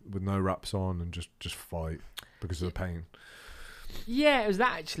circle with no wraps on and just fight because of the pain? Yeah, it was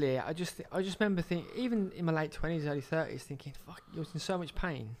that actually. I just remember thinking, even in my late 20s, early 30s, thinking, fuck, you was in so much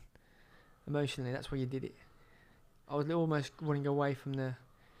pain emotionally. That's why you did it. I was almost running away from the.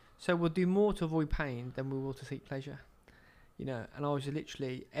 So we'll do more to avoid pain than we will to seek pleasure, you know. And I was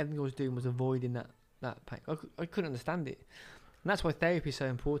literally, everything I was doing was avoiding that pain. I couldn't understand it, and that's why therapy is so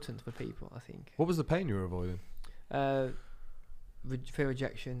important for people, I think. What was the pain you were avoiding? Fear,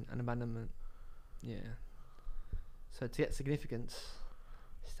 rejection, and abandonment. Yeah. So to get significance,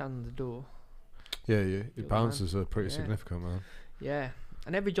 stand on the door. Yeah, your bouncers are pretty significant, man. Yeah,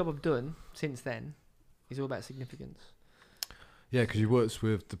 and every job I've done since then is all about significance. Yeah, because you worked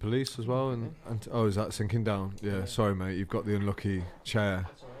with the police as well, and oh, is that sinking down? Yeah, sorry, mate, you've got the unlucky chair.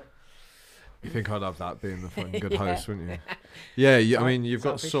 You think I'd have that being the fucking good host, wouldn't you? Yeah, I mean, you've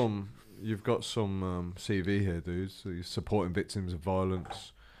got some CV here, dude. So you're supporting victims of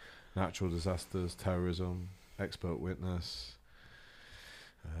violence, natural disasters, terrorism, expert witness.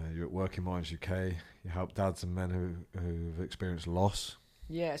 You're at Working Minds UK. You help dads and men who've experienced loss.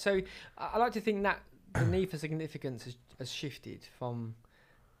 Yeah, so I like to think that the need for significance has shifted from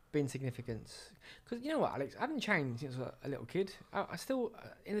being significance. Because you know what, Alex, I haven't changed since a little kid. I still,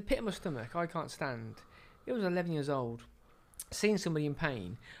 in the pit of my stomach, I can't stand. It was 11 years old. Seeing somebody in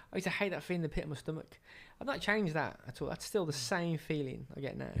pain, I used to hate that feeling in the pit of my stomach. I've not changed that at all. That's still the same feeling I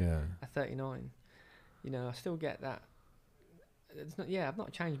get now at 39. You know, I still get that. It's not. Yeah, I've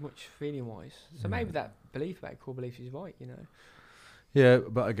not changed much feeling wise. So maybe that belief about core beliefs is right. You know. Yeah,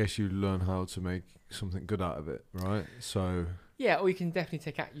 but I guess you learn how to make something good out of it, right? So. Yeah, or you can definitely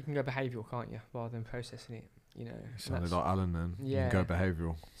take out. You can go behavioural, can't you, rather than processing it. You know. You sounded like Alan then. Yeah. You can go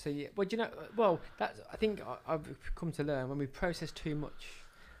behavioural. So yeah, well, do you know? Well, that's. I think I've come to learn when we process too much.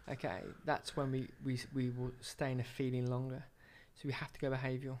 Okay, that's when we will stay in a feeling longer. So we have to go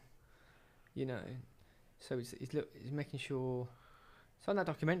behavioural. You know. So it's making sure. So on that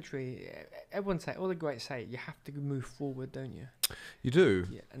documentary, all the greats say you have to move forward, don't you? You do.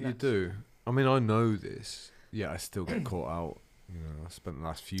 Yeah, you do. I mean, I know this. Yeah, I still get caught out. You know, I spent the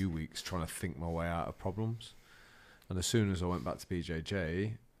last few weeks trying to think my way out of problems. And as soon as I went back to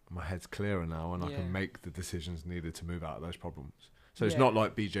BJJ, my head's clearer now and I can make the decisions needed to move out of those problems. So it's not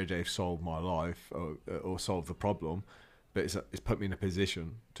like BJJ solved my life or solved the problem, but it's put me in a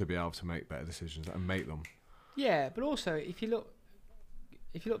position to be able to make better decisions and make them. Yeah, but also if you look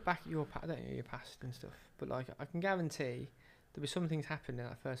back at your I don't know your past and stuff, but like I can guarantee there'll be some things happened in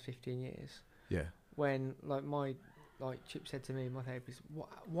that first 15 years. Yeah. When like Chip said to me, my therapist,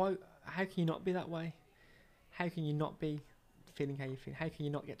 why? How can you not be that way? How can you not be feeling how you feel? How can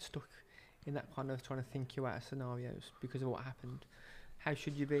you not get stuck in that kind of trying to think you out of scenarios because of what happened? How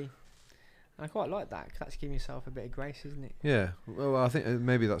should you be? And I quite like that because that's giving yourself a bit of grace, isn't it? Yeah. Well, I think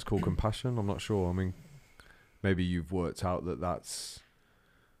maybe that's called compassion. I'm not sure. I mean, maybe you've worked out that's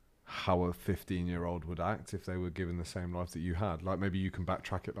how a 15-year-old would act if they were given the same life that you had. Like maybe you can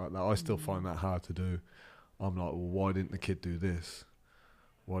backtrack it like that. I still find that hard to do. I'm like, well, why didn't the kid do this?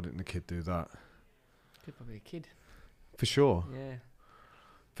 Why didn't the kid do that? Could probably a kid. For sure. Yeah.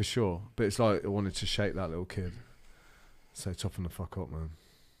 For sure. But it's like I wanted to shake that little kid. Say, toughen the fuck up, man.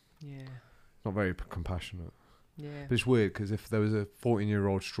 Yeah. Not very compassionate. Yeah. But it's weird because if there was a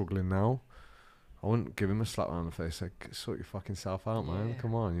 14-year-old struggling now, I wouldn't give him a slap around the face. Like, sort your fucking self out, man.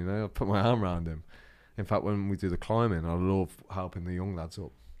 Come on, you know. I'll put my arm around him. In fact, when we do the climbing, I love helping the young lads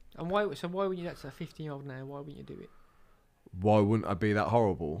up. And why wouldn't you? That's a 15-year-old now. Why wouldn't you do it? Why wouldn't I be that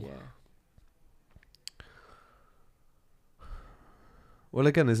horrible? Yeah. Well,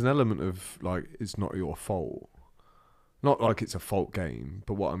 again, there's an element of like it's not your fault. Not like it's a fault game,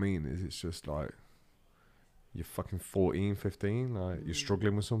 but what I mean is it's just like you're fucking 14, 15, like you're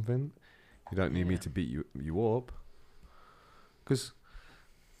struggling with something. You don't need me to beat you up. Because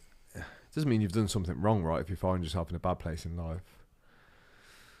it doesn't mean you've done something wrong, right, if you find yourself in a bad place in life.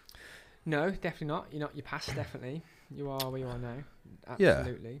 No, definitely not. You're not your past, definitely. You are where you are now.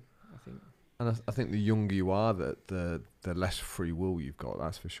 Absolutely, I think. And I think the younger you are, the less free will you've got,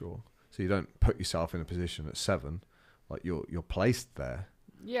 that's for sure. So you don't put yourself in a position at 7, like you're placed there.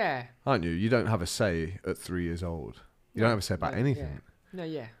 Yeah. Aren't you? You don't have a say at 3 years old. You don't have a say about anything. Yeah. No,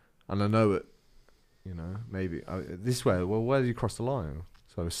 yeah. And I know it, you know, maybe this way. Well, where do you cross the line?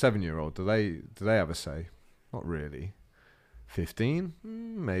 So a 7-year-old, do they have a say? Not really. 15,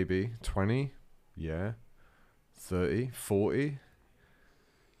 maybe. 20, yeah. 30, 40.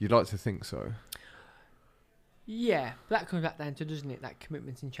 You'd like to think so. Yeah, but that comes back down to, doesn't it, that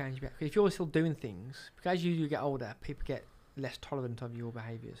commitment and change. Because if you're still doing things, because as you get older, people get less tolerant of your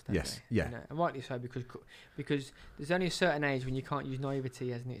behaviours, don't Yes, they? yeah. You know, and rightly so, because there's only a certain age when you can't use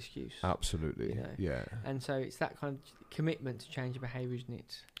naivety as an excuse. Absolutely. You know? Yeah. And so it's that kind of commitment to change your behaviour, isn't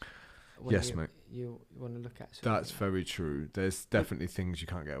it? Yes, mate. You want to look at. That's very true. There's definitely things you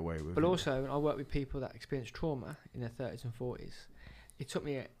can't get away with. But also, I work with people that experience trauma in their 30s and 40s. It took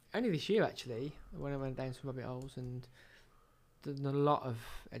me only this year, actually, when I went down some rabbit holes and done a lot of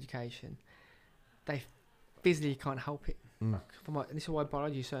education. They physically can't help it. And this is why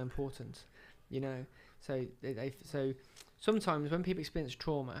biology is so important, you know. So so sometimes when people experience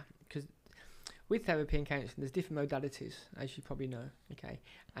trauma, because with therapy and counselling, there's different modalities, as you probably know, okay?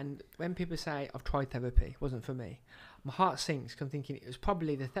 And when people say, I've tried therapy, it wasn't for me, my heart sinks because I'm thinking it was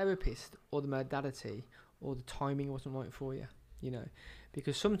probably the therapist or the modality or the timing wasn't right for you, you know?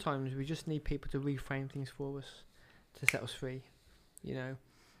 Because sometimes we just need people to reframe things for us to set us free, you know?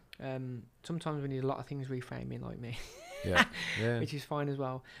 Sometimes we need a lot of things reframing, like me. Yeah. Which is fine as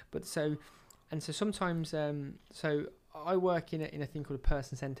well. But so sometimes, so I work in a thing called a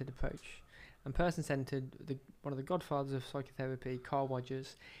person-centered approach. And person-centered, one of the godfathers of psychotherapy, Carl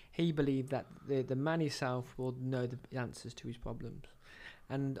Rogers, he believed that the man himself will know the answers to his problems.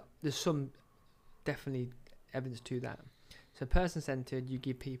 And there's some definitely evidence to that. So person-centered, you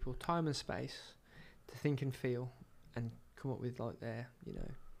give people time and space to think and feel and come up with like their, you know,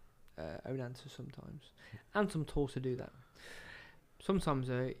 own answers sometimes. And some tools to do that. Sometimes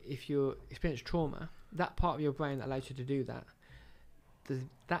though, if you experience trauma, that part of your brain that allows you to do that, there's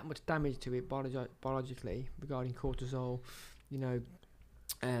that much damage to it biologically regarding cortisol, you know,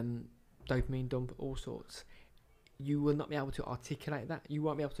 dopamine dump, all sorts. You will not be able to articulate that. You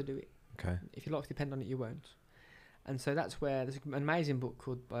won't be able to do it. Okay. If your life depends on it, you won't. And so that's where there's an amazing book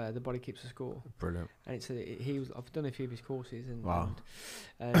called The Body Keeps the Score. Brilliant. And I've done a few of his courses and wow.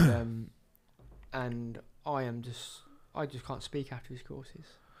 and I just can't speak after his courses,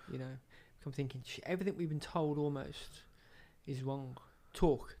 you know. I'm thinking everything we've been told almost is wrong.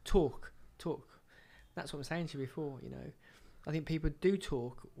 Talk. That's what I'm saying to you before, you know. I think people do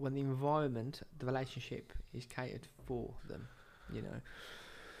talk when the environment, the relationship is catered for them, you know.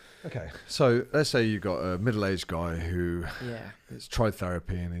 Okay, so let's say you've got a middle-aged guy who has tried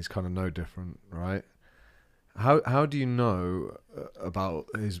therapy and he's kind of no different, right? How do you know about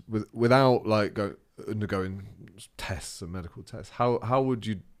his without like undergoing tests and medical tests? How would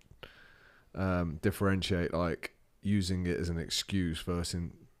you differentiate like using it as an excuse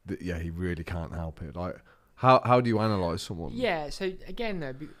versus that he really can't help it? Like how do you analyze someone? Yeah, so again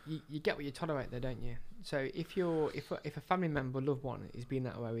though, you get what you tolerate though, don't you? So if a family member or loved one is being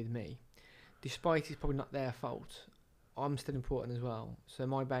that way with me, despite it's probably not their fault, I'm still important as well. So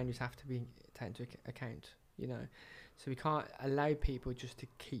my boundaries have to be taken into account, you know. So we can't allow people just to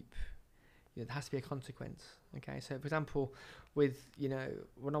keep, you know, there has to be a consequence. Okay, so for example, with, you know,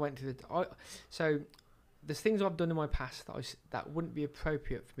 when I went to so there's things I've done in my past that wouldn't be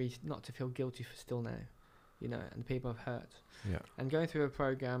appropriate for me not to feel guilty for still now, you know, and the people I've hurt. Yeah. And going through a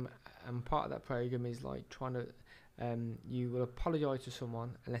program, and part of that program is like trying to, you will apologise to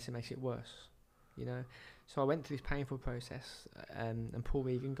someone unless it makes it worse, you know. So I went through this painful process, and Paul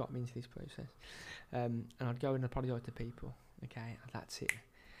Regan got me into this process, and I'd go and apologise to people, okay, and that's it.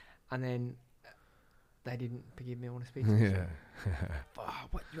 And then they didn't forgive me. I want to speak to them.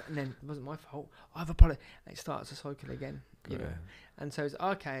 And then it wasn't my fault. I've apologized. It starts a cycle again, you know. And so it's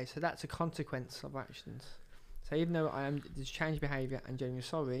okay. So that's a consequence of actions. So even though I am there's changed behaviour and genuinely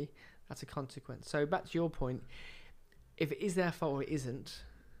sorry, that's a consequence. So back to your point, if it is their fault or it isn't,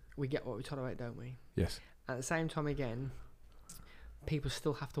 we get what we tolerate, don't we? Yes. At the same time, again, people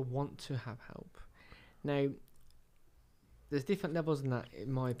still have to want to have help. Now, there's different levels in that,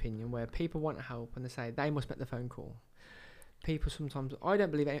 in my opinion, where people want help and they say they must make the phone call. People sometimes, I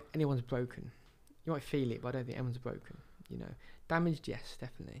don't believe anyone's broken. You might feel it, but I don't think anyone's broken. You know, damaged, yes,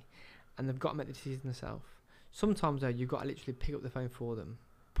 definitely, and they've got to make the decision themselves. Sometimes though, you've got to literally pick up the phone for them,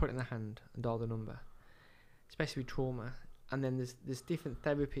 put it in their hand, and dial the number. Especially with trauma, and then there's different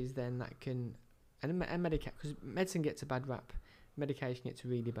therapies then that can, and medicate, because medicine gets a bad rap, medication gets a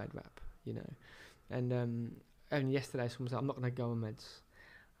really bad rap, you know, and only yesterday someone said, I'm not going to go on meds.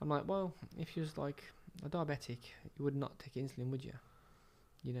 I'm like, well, if you was like a diabetic, you would not take insulin, would you?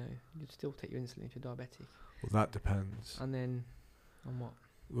 You know, you'd still take your insulin if you're diabetic. Well, that depends. And then, on what?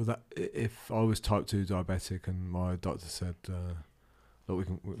 Well, that if I was type 2 diabetic and my doctor said, look,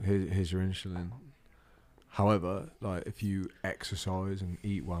 here's your insulin. However, like if you exercise and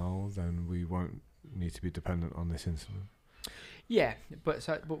eat well, then we won't need to be dependent on this insulin. Yeah, but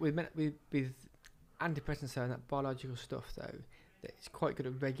with antidepressants though, and that biological stuff though, that it's quite good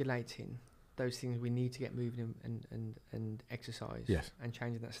at regulating those things we need to get moving and exercise. Yes. And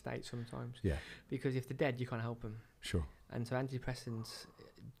changing that state sometimes. Yeah. Because if they're dead, you can't help them. Sure. And so antidepressants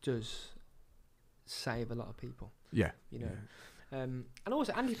does save a lot of people. Yeah. You know. Yeah. And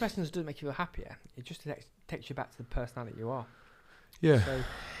also antidepressants doesn't make you feel happier. It just takes you back to the personality you are. Yeah. So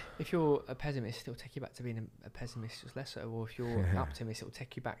if you're a pessimist, it'll take you back to being a pessimist, just less so. Or if you're an optimist, it'll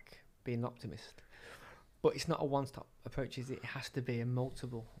take you back being an optimist. But it's not a one-stop approach, is it? It has to be a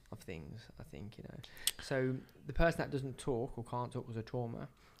multiple of things, I think, you know. So the person that doesn't talk or can't talk because of trauma,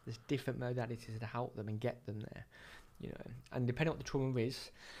 there's different modalities to help them and get them there, you know. And depending on what the trauma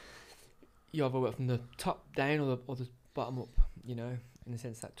is, you either work from the top down or the bottom up, you know, in the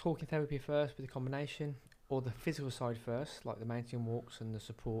sense that talking therapy first with a combination, or the physical side first, like the mountain walks and the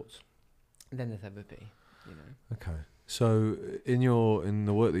supports, and then the therapy, you know. Okay. So in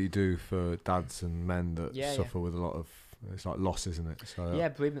the work that you do for dads and men that suffer with a lot of, it's like loss, isn't it? So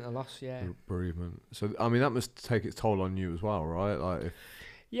bereavement and loss, bereavement. So I mean that must take its toll on you as well, right? Like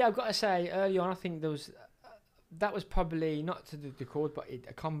I've got to say early on, I think there was that was probably not to the cause, but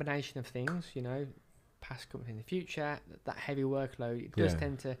a combination of things, you know, past coming in the future, that heavy workload, it does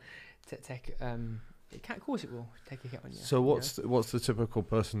tend to take it can't, of course it will take a hit on you. So what's the typical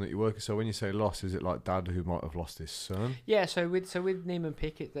person that you work with? So when you say loss, is it like dad who might have lost his son? Yeah, so with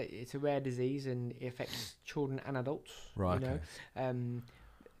Niemann-Pick, it's a rare disease and it affects children and adults. Right. You Okay. know?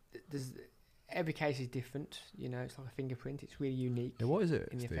 There's every case is different. You know, it's like a fingerprint. It's really unique. Yeah, what is it,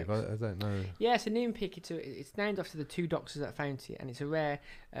 Steve? I don't know. Yeah, so Niemann-Pick, it's named after the two doctors that found it, and it's a rare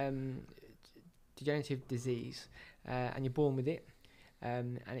degenerative disease, and you're born with it.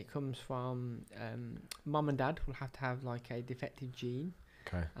 And it comes from mum and dad will have to have like a defective gene,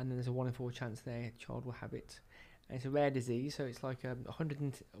 and then there's a 1 in 4 chance their child will have it. And it's a rare disease, so it's like 1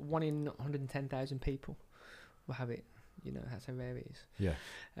 in 110,000 people will have it. You know, that's how rare it is. Yeah.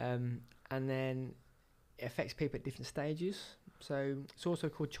 And then it affects people at different stages. So it's also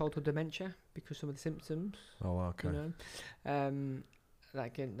called childhood dementia because some of the symptoms. Oh, okay. You know,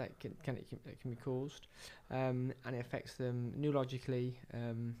 that can be caused, and it affects them neurologically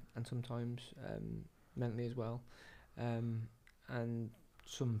and sometimes mentally as well, and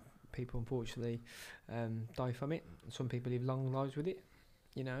some people unfortunately die from it. Some people live long lives with it,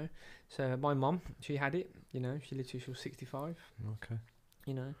 you know. So my mum, she had it, you know, she lived till she was 65. Okay.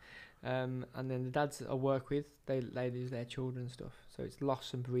 You know, and then the dads that I work with, they lose their children and stuff. So it's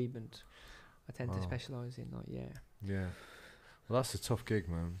loss and bereavement. I tend to specialise in, like, Yeah. Well, that's a tough gig,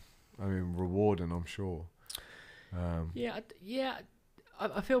 man. I mean, rewarding, I'm sure. I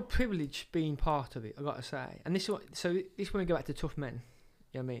feel privileged being part of it, I've got to say. And this when we go back to tough men,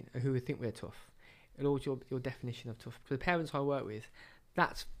 you know what I mean, who would think we're tough. It's always your definition of tough. For the parents I work with,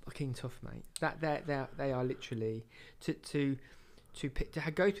 that's fucking tough, mate. They are literally to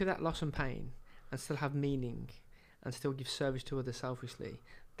go through that loss and pain and still have meaning and still give service to others selfishly.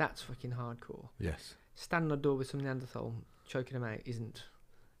 That's fucking hardcore. Yes. Stand on the door with some Neanderthal choking them out isn't,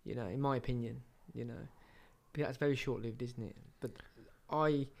 you know, in my opinion, you know, but that's very short-lived, isn't it? But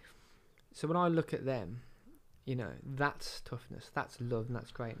so when I look at them, you know, that's toughness, that's love, and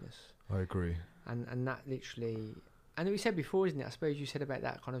that's greatness. I agree. And that literally, and we said before, isn't it? I suppose you said about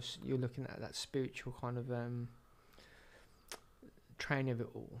that kind of, you're looking at that spiritual kind of training of it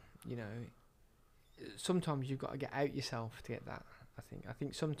all. You know, sometimes you've got to get out yourself to get that. I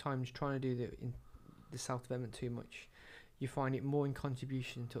think sometimes trying to do the self-development too much, you find it more in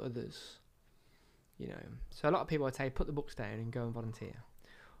contribution to others, you know. So a lot of people would say, put the books down and go and volunteer,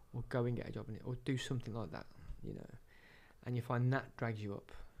 or go and get a job in it, or do something like that, you know. And you find that drags you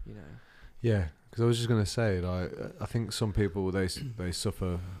up, you know. Yeah, because I was just going to say, like, I think some people, they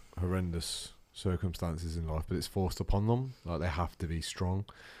suffer horrendous circumstances in life, but it's forced upon them. Like, they have to be strong.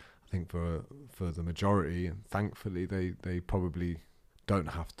 I think for the majority, and thankfully, they probably don't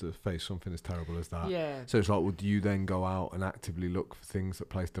have to face something as terrible as that. Yeah. So it's like, well, do you then go out and actively look for things that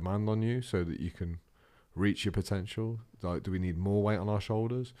place demand on you so that you can reach your potential? Like, do we need more weight on our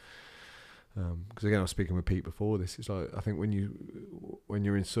shoulders? Because again, I was speaking with Pete before this. It's like, I think when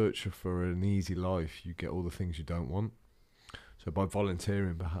you're in search for an easy life, you get all the things you don't want. So by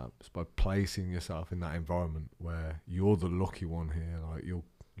volunteering, perhaps by placing yourself in that environment where you're the lucky one here, like you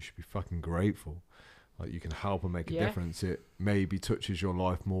should be fucking grateful. Like, you can help and make a difference. It maybe touches your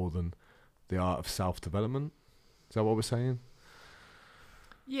life more than the art of self-development. Is that what we're saying?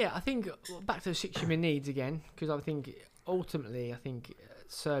 Yeah, I think back to the 6 human needs again, because I think ultimately,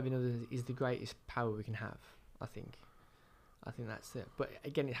 serving others is the greatest power we can have. I think that's it. But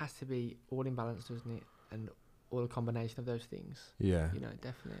again, it has to be all in balance, doesn't it? And or a combination of those things. Yeah. You know,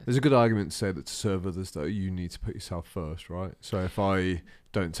 definitely. There's a good argument to say that to serve others, though, you need to put yourself first, right? So if I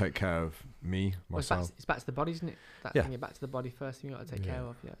don't take care of me, myself... It's back to the body, isn't it? That thing, back to the body first thing you've got to take care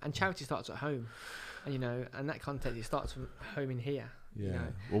of. Yeah. And charity starts at home. And, you know, and that context, it starts from home in here. Yeah. You know?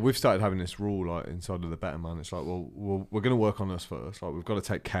 Well, we've started having this rule, like, inside of the Better Man. It's like, well, we're going to work on us first. Like, we've got to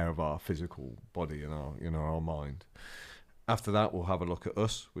take care of our physical body and our, you know, our mind. After that, we'll have a look at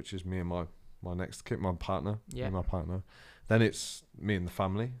us, which is me and my next kid, my partner. Yeah. And my partner. Then it's me and the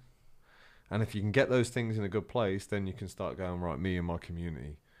family. And if you can get those things in a good place, then you can start going, right, me and my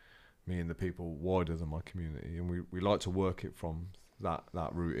community, me and the people wider than my community. And we like to work it from that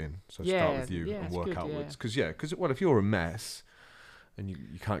route in. So start with you and work outwards. Because if you're a mess and you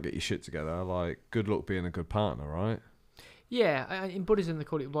can't get your shit together, like, good luck being a good partner, right? Yeah, in Buddhism they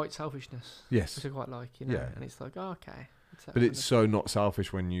call it right selfishness. Yes. Which I quite like, you know. Yeah. And it's like, oh, okay. But it's so not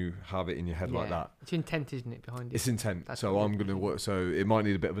selfish when you have it in your head like that. It's intent, isn't it, behind it? It's intent. That's so I'm going to work. So it might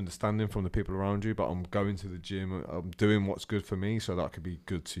need a bit of understanding from the people around you, but I'm going to the gym. I'm doing what's good for me, so that could be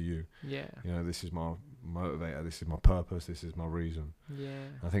good to you. Yeah. You know, this is my motivator. This is my purpose. This is my reason. Yeah.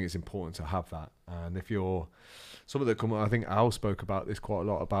 I think it's important to have that. And if you're some of the I think Al spoke about this quite a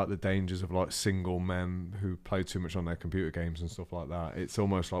lot, about the dangers of like single men who play too much on their computer games and stuff like that. It's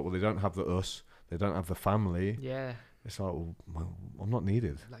almost like, well, they don't have the us, they don't have the family. Yeah. It's like, well, I'm not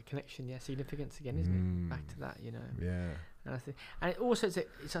needed. Like connection, significance again, isn't it? Back to that, you know. Yeah. And I think, and it also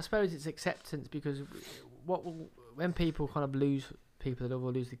I suppose it's acceptance, because when people kind of lose people that love,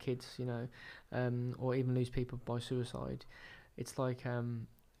 or lose the kids, you know, or even lose people by suicide, it's like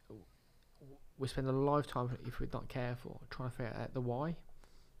we spend a lifetime, if we're not careful, trying to figure out the why,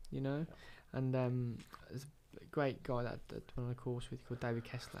 you know. And there's a great guy that went on a course with called David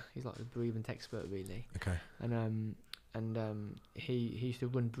Kessler. He's like the bereavement expert, really. Okay. And he used to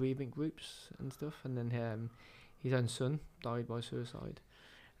run bereavement groups and stuff, and then his own son died by suicide,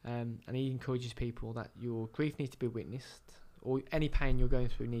 and he encourages people that your grief needs to be witnessed, or any pain you're going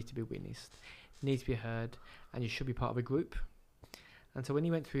through needs to be witnessed, needs to be heard, and you should be part of a group. And so when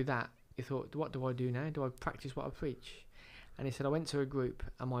he went through that, he thought, what do I do now? Do I practice what I preach? And he said, I went to a group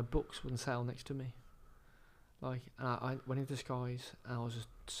and my books wouldn't sell next to me. Like, and I went into disguise, and I was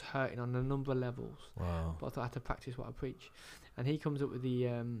just hurting on a number of levels. Wow. But I thought I had to practice what I preach. And he comes up with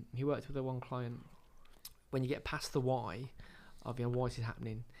he worked with the one client, when you get past the why of, you know, why is it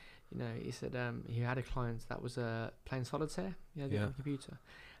happening, you know, he said he had a client that was playing solitaire, you know, on the computer.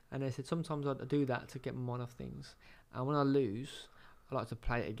 And they said, sometimes I do that to get my mind off things. And when I lose, I like to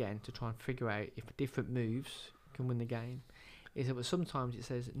play it again to try and figure out if different moves can win the game. He said, but sometimes it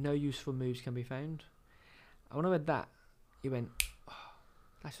says no useful moves can be found. And when I read that, he went, oh,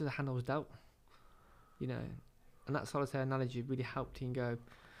 that's just the hand I was dealt, you know. And that solitaire analogy really helped him go,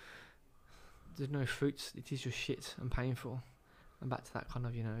 there's no fruits, it is just shit and painful. And back to that kind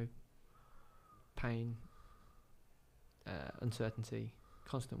of, you know, pain, uncertainty,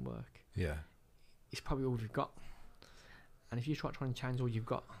 constant work. Yeah. It's probably all we've got. And if you try to change all you've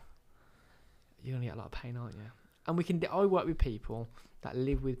got, you're going to get a lot of pain, aren't you? And I work with people that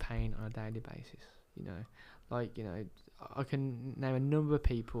live with pain on a daily basis, you know. Like, you know, I can name a number of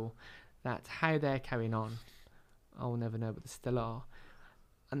people that how they're carrying on, I'll never know, but they still are.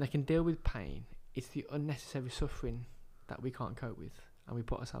 And they can deal with pain. It's the unnecessary suffering that we can't cope with and we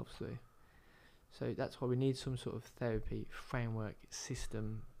put ourselves through. So that's why we need some sort of therapy, framework,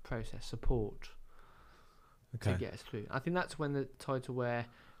 system, process, support to get us through. I think that's when the title where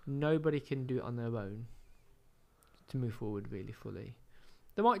nobody can do it on their own to move forward really fully.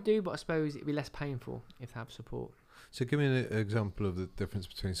 They might do, but I suppose it'd be less painful if they have support. So give me an example of the difference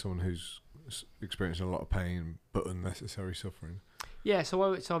between someone who's experiencing a lot of pain but unnecessary suffering. Yeah, so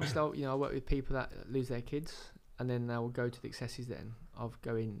obviously, you know, I work with people that lose their kids, and then they will go to the excesses then of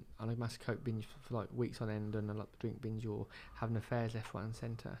going on a massive coke binge for like weeks on end, and a lot of drink binge, or having affairs left, right and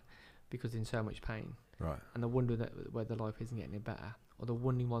centre because they're in so much pain. Right. And they're wondering whether life isn't getting any better, or they're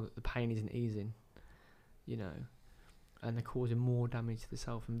wondering why the pain isn't easing, you know, and they're causing more damage to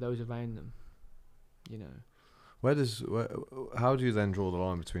themselves and those around them, you know. How do you then draw the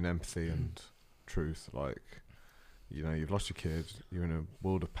line between empathy and truth? Like, you know, you've lost your kid, you're in a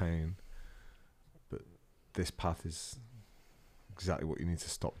world of pain, but this path is exactly what you need to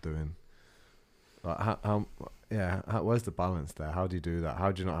stop doing. Like, where's the balance there? How do you do that?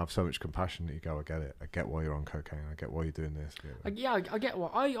 How do you not have so much compassion that you go, I get it, I get why you're on cocaine, I get why you're doing this. I get why.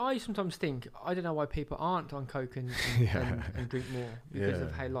 I sometimes think, I don't know why people aren't on coke and drink more because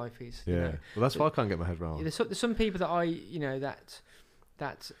of how life is. Yeah. You know? Well, that's why I can't get my head around. There's some people that you know,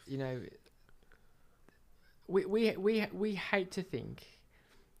 that you know, we hate to think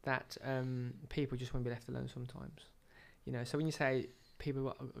that people just want to be left alone sometimes. You know, so when you say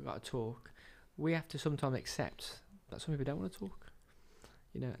people got to talk, we have to sometimes accept that some people don't want to talk.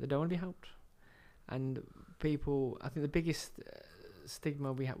 You know, they don't want to be helped. And people, I think the biggest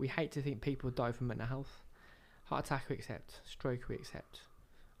stigma we hate to think people die from mental health. Heart attack we accept, stroke we accept,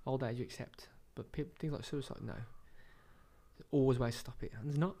 old age we accept, but things like suicide, no. There's always ways to stop it, and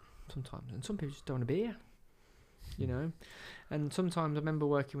there's not sometimes. And some people just don't want to be here, you know. And sometimes I remember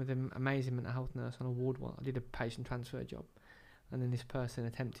working with an amazing mental health nurse on a ward one. I did a patient transfer job, and then this person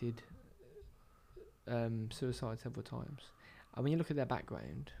attempted suicide several times. And when you look at their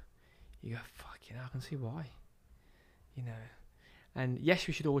background, you go, fucking hell, I can see why, you know. And yes,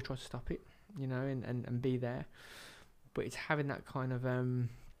 we should always try to stop it, you know, and be there. But it's having that kind of,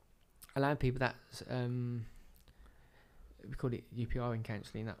 allowing people that, we call it UPR in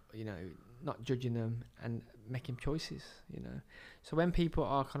counselling, that, you know, not judging them and making choices, you know. So when people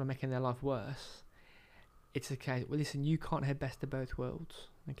are kind of making their life worse, it's okay, well, listen, you can't have best of both worlds,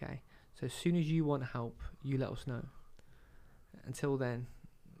 okay? So as soon as you want help, you let us know. Until then,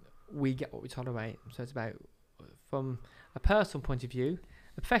 we get what we tolerate. So it's about, from a personal point of view,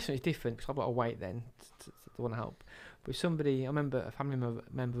 a professional is different because I've got to wait then to want to help. But if somebody, I remember a family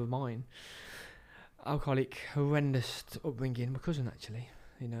member of mine, alcoholic, horrendous upbringing, my cousin actually,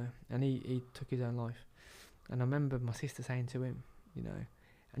 you know, and he took his own life. And I remember my sister saying to him, you know,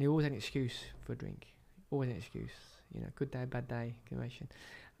 and he always had an excuse for a drink, always an excuse, you know, good day, bad day, generation.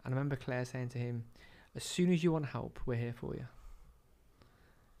 And I remember Claire saying to him, as soon as you want help, we're here for you.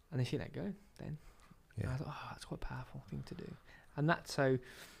 And then she let go then. Yeah. And I thought, oh, that's quite a powerful thing to do. And that's so,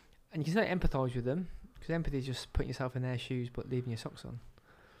 and you can say empathise with them, because empathy is just putting yourself in their shoes but leaving your socks on.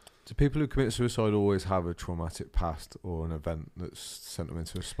 Do people who commit suicide always have a traumatic past or an event that's sent them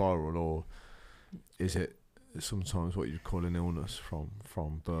into a spiral, or is it sometimes what you'd call an illness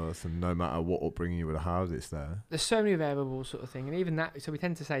from birth, and no matter what upbringing you would have had, it's there? There's so many variables sort of thing, and even that, so we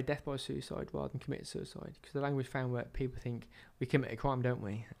tend to say death by suicide rather than committed suicide, because the language framework, people think we commit a crime, don't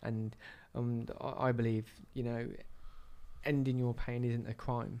we? And I believe, you know, ending your pain isn't a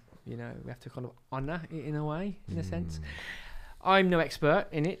crime. You know, we have to kind of honour it in a way, in a sense. I'm no expert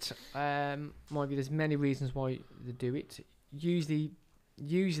in it. Mind you, there's many reasons why they do it. Usually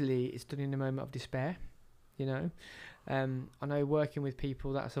it's done in a moment of despair. You know, I know working with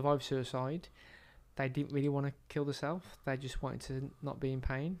people that survived suicide, they didn't really want to kill themselves. They just wanted to not be in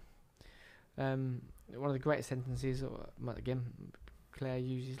pain. One of the greatest sentences, or again, Claire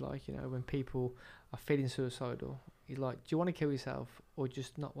uses, like, you know, when people are feeling suicidal, he's like, do you want to kill yourself or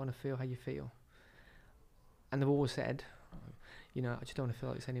just not want to feel how you feel? And they've always said, you know, I just don't want to feel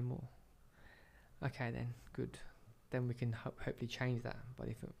like this anymore. Okay, then, good. Then we can hopefully change that by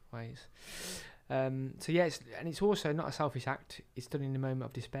different ways. So yeah, it's also not a selfish act. It's done in a moment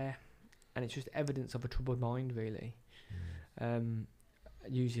of despair, and it's just evidence of a troubled mind, really.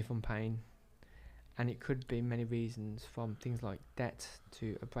 Usually from pain, and it could be many reasons, from things like debt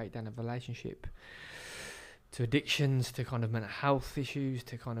to a breakdown of relationship, to addictions, to kind of mental health issues,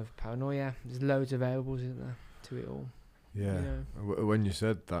 to kind of paranoia. There's loads of variables, isn't there, to it all? Yeah. You know? When you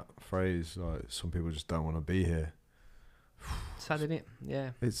said that phrase, like, some people just don't want to be here. Sad, isn't it? Yeah.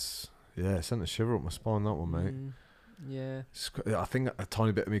 It sent a shiver up my spine, that one, mate. Yeah. I think a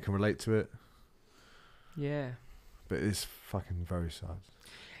tiny bit of me can relate to it. Yeah. But it's fucking very sad.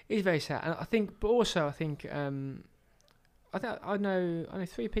 It is very sad, and I think I know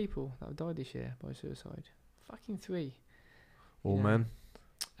 3 people that have died this year by suicide. Fucking 3. All men?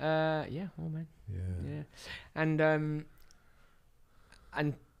 Yeah, all men. Yeah.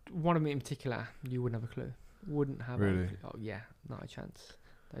 And one of them in particular, you wouldn't have a clue. Wouldn't have. Really? Oh yeah, not a chance.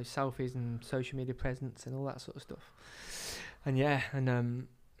 Those selfies and social media presence and all that sort of stuff. And yeah, and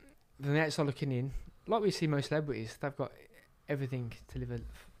from the outside looking in, like we see most celebrities, they've got everything to live a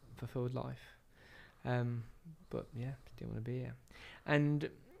fulfilled life. But yeah, didn't want to be here. And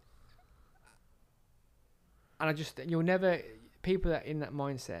I just, you'll never, people that in that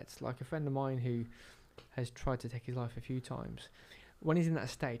mindset, like a friend of mine who has tried to take his life a few times, when he's in that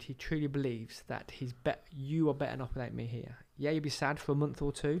state, he truly believes that you are better off without me here. Yeah, you'll be sad for a month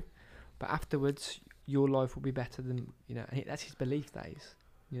or 2, but afterwards, your life will be better than, you know, and that's his belief, that is,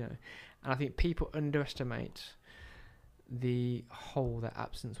 you know. And I think people underestimate the hole that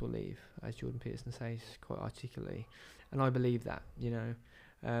absence will leave, as Jordan Peterson says quite articulately. And I believe that, you know.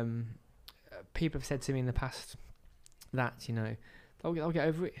 People have said to me in the past that, you know, they'll get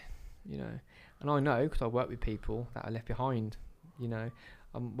over it, you know. And I know, because I work with people that are left behind. You know,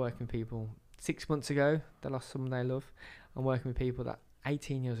 I'm working with people 6 months ago, they lost someone they love. I'm working with people that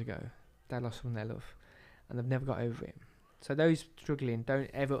 18 years ago, they lost someone they love, and they've never got over it. So those struggling, don't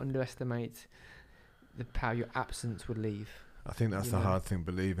ever underestimate the power your absence would leave. I think that's the hard thing,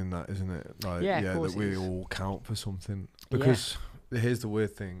 believing that, isn't it? Like, Yeah, that we all count for something. Because here's the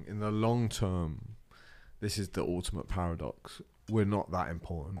weird thing: in the long term, this is the ultimate paradox. We're not that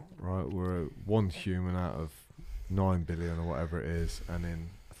important, right? We're one human out of 9 billion or whatever it is, and in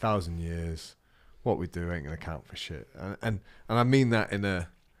 1,000 years, what we do ain't gonna count for shit. And I mean that in a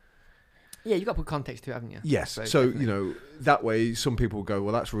you've got to put context to it, haven't you? Yes. So you know, that way, some people go,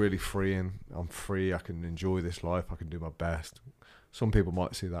 well, that's really freeing. I'm free. I can enjoy this life. I can do my best. Some people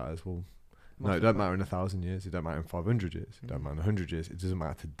might see that as, well, no, it don't matter in 1,000 years. It don't matter in 500 years. It don't matter in 100 years. It doesn't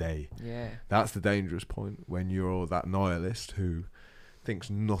matter today. Yeah. That's the dangerous point, when you're that nihilist who thinks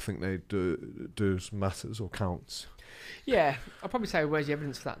nothing they do matters or counts. Yeah. I'll probably say, where's the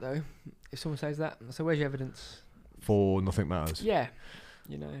evidence for that, though? If someone says that, so where's your evidence? For nothing matters. Yeah.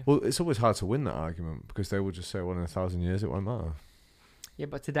 You know. Well, it's always hard to win that argument, because they will just say, well, in 1,000 years, it won't matter. Yeah,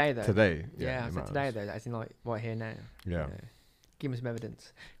 but today, though. Today. Yeah, so today, though, as in like right here now. Yeah. You know, give me some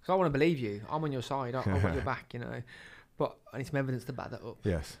evidence. Because I want to believe you. I'm on your side. I want your back, you know. But I need some evidence to back that up.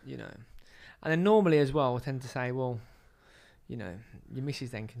 Yes. You know. And then normally as well, I tend to say, well, you know, your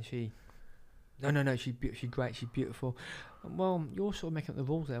missus then, can she... No, she's great, she's beautiful. Well, you're sort of making up the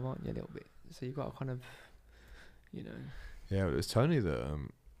rules there, aren't you, a little bit? So you've got to kind of, you know... Yeah, it was Tony that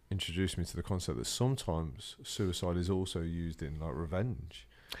introduced me to the concept that sometimes suicide is also used in, like, revenge.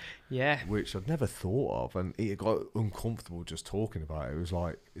 Yeah. Which I'd never thought of, and it got uncomfortable just talking about it. It was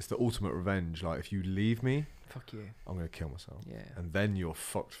like, it's the ultimate revenge. Like, if you leave me, fuck you, I'm going to kill myself. Yeah. And then you're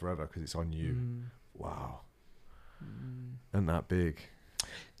fucked forever because it's on you. Wow. Isn't that big?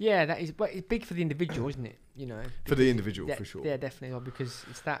 Yeah, that is, but it's big for the individual, isn't it? You know, for the individual, for sure. Yeah, definitely, because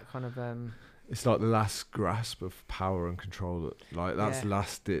it's that kind of... It's like the last grasp of power and control. Like, that's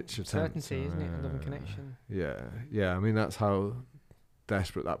last ditch attempt. Certainty, isn't it? Love and connection. Yeah. I mean, that's how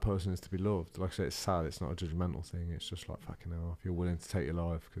desperate that person is to be loved. Like I say, it's sad. It's not a judgmental thing. It's just like, fucking hell, if you're willing to take your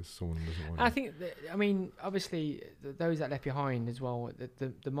life because someone doesn't want I you. think that, I mean, obviously, those that left behind as well,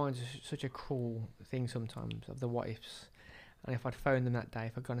 the mind's such a cruel thing sometimes, of the what ifs. And if I'd phoned them that day,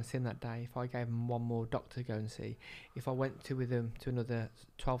 if I'd gone and seen them that day, if I gave them one more doctor to go and see, if I went with them to another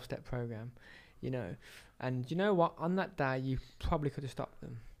 12-step program, you know, and you know what, on that day you probably could have stopped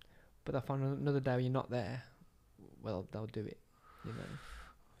them, but if on another day you're not there, well, they'll do it, you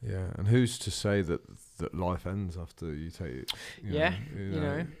know. Yeah, and who's to say that life ends after you take it? You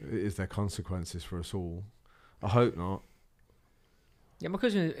know, is there consequences for us all? I hope not. Yeah, my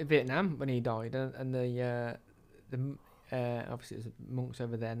cousin in Vietnam, when he died, and the obviously it was monks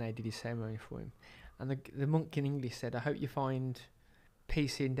over there, and they did his ceremony for him, and the monk in English said, "I hope you find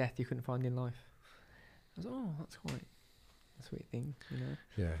peace in death you couldn't find in life." I was like, oh, that's quite a sweet thing, you know.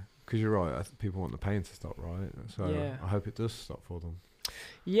 Yeah, because you're right. people want the pain to stop, right? So I hope it does stop for them.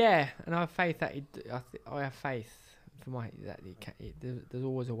 Yeah, and I have faith that I have faith for there's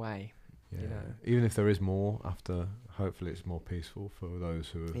always a way. Yeah. You know? Even if there is more after, hopefully it's more peaceful for those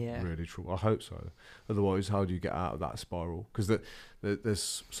who are really troubled. I hope so. Otherwise, how do you get out of that spiral? Because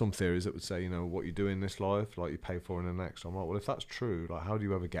there's some theories that would say, you know, what you do in this life, like, you pay for in the next. I'm like, well, if that's true, like, how do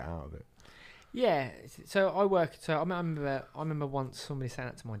you ever get out of it? Yeah. So I remember once somebody saying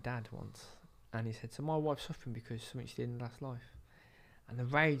that to my dad once, and he said, "So my wife's suffering because something she did in the last life." And the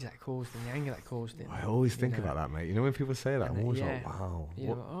rage that caused him, the anger that caused him. I always think about that, mate. You know, when people say that, I'm always like, wow. You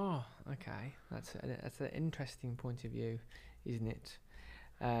know, oh, okay. That's an interesting point of view, isn't it?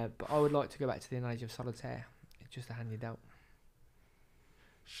 But I would like to go back to the analogy of solitaire. It's just a hand you dealt.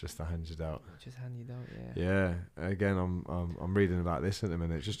 It's just a hand you dealt. Just a hand you dealt, yeah. Yeah. Again, I'm reading about this at the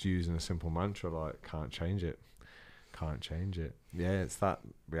minute, just using a simple mantra like, can't change it. Can't change it. Yeah, it's that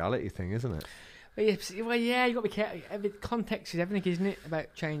reality thing, isn't it? Well, yeah, you got to be careful. Context is everything, isn't it?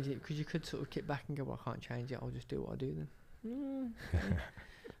 About changing it, because you could sort of kick back and go, "Well, I can't change it. I'll just do what I do then."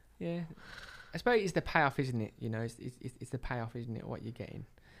 Yeah, I suppose it's the payoff, isn't it? You know, it's the payoff, isn't it? What you're getting,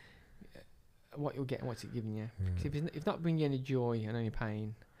 what you're getting, what's it giving you? Because if it's not bringing you any joy and any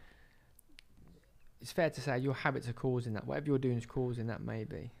pain, it's fair to say your habits are causing that. Whatever you're doing is causing that,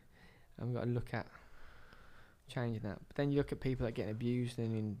 maybe. And we've got to look at changing that. But then you look at people that get abused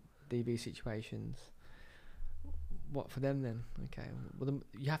and in DV situations. What for them then? Okay, well,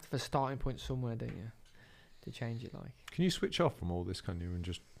 you have to have a starting point somewhere, don't you, to change it? Like, can you switch off from all this? Can you, and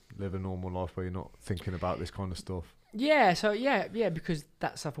just live a normal life where you're not thinking about this kind of stuff? Yeah. So yeah, because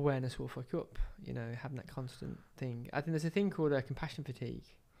that self-awareness will fuck you up. You know, having that constant thing. I think there's a thing called compassion fatigue,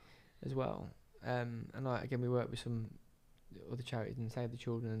 as well. And we work with some other charities and Save the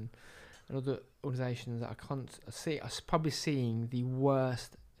Children and other organisations that are probably seeing the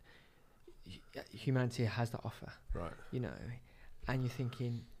worst humanity has to offer. Right. You know, and you're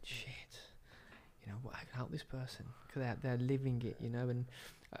thinking, shit, you know, what, I can help this person because they're living it, you know. And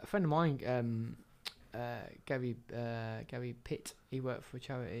a friend of mine, Gary Pitt, he worked for a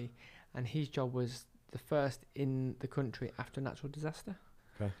charity, and his job was the first in the country after a natural disaster.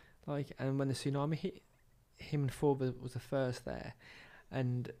 Okay. Like, and when the tsunami hit, him and four was the first there,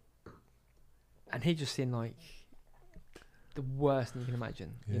 and he just seen like the worst thing you can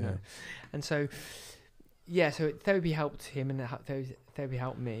imagine, you know. And so, yeah, so therapy helped him, and therapy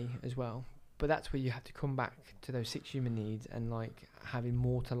helped me as well. But that's where you have to come back to those 6 human needs and like having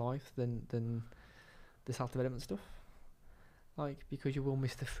more to life than the self-development stuff. Like, because you will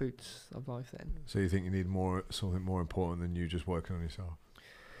miss the fruits of life then. So you think you need something more important than you just working on yourself? I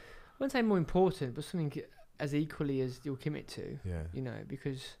wouldn't say more important, but something as equally as you'll commit to. Yeah. You know,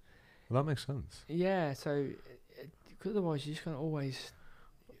 because... Well, that makes sense. Yeah, so... Because otherwise you're just going to always...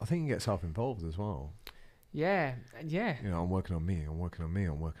 I think you get self-involved as well. Yeah, yeah. You know, I'm working on me. And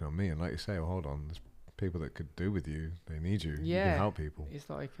like you say, well, hold on, there's people that could do with you. They need you. Yeah. You can help people. It's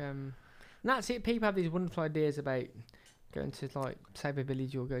like... and that's it. People have these wonderful ideas about going to, like, save a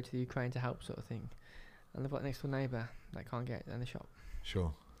village or go to the Ukraine to help sort of thing. And they've got a next door neighbour that can't get in the shop.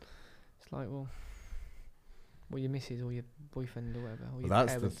 Sure. It's like, well, your missus or your boyfriend or whatever. Or Well, your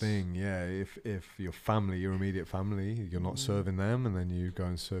that's parents. the thing, yeah. If your family, your immediate family, you're not serving them, and then you go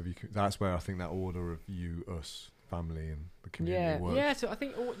and serve you. That's where I think that order of you, us, family, and the community works. Yeah. So I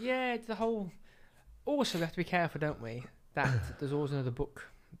think, the whole. Also, we have to be careful, don't we? That there's always another book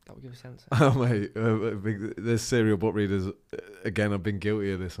that will give a sense. Oh mate, there's serial book readers. Again, I've been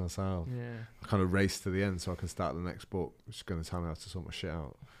guilty of this myself. Yeah. I kind of race to the end so I can start the next book, which is going to tell me how to sort my shit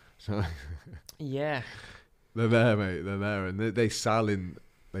out. So Yeah. they're there, mate. They're there, and they sell in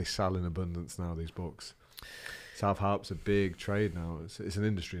abundance now. These books. Self-help's a big trade now. It's an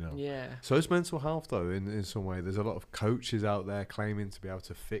industry now. Yeah. So it's mental health though. In some way, there's a lot of coaches out there claiming to be able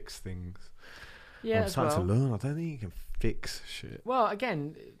to fix things. Yeah. I'm starting to learn. I don't think you can fix shit. Well,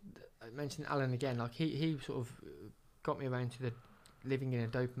 again, I mentioned Alan again. Like he sort of got me around to the living in a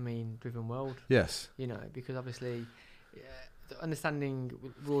dopamine-driven world. Yes. You know, because obviously, the understanding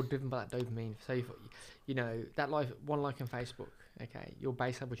we're all driven by that dopamine. So if you know that one like on Facebook, okay, your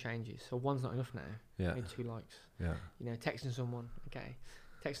base level changes. So one's not enough now. Yeah. I need 2 likes. Yeah. You know, texting someone, okay,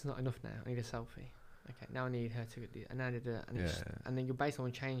 texting's not enough now. I need a selfie. Okay, now I need her to do, and now I need and then your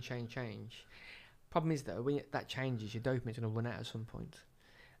baseline change. Problem is though, when that changes, your dopamine's going to run out at some point,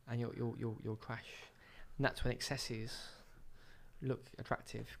 and you'll crash, and that's when excesses look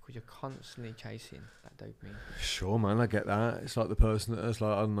attractive because you're constantly chasing that dopamine. Sure, man, I get that. It's like the person that has,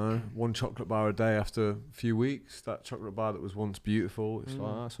 like, I don't know, 1 chocolate bar a day after a few weeks. That chocolate bar that was once beautiful, it's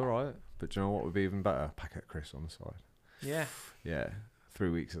like, that's all right. But do you know what would be even better? Packet of crisps on the side. Yeah. Yeah. 3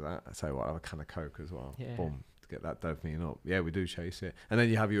 weeks of that. I tell you what, I have a can of Coke as well. Yeah. Boom. To get that dopamine up. Yeah, we do chase it. And then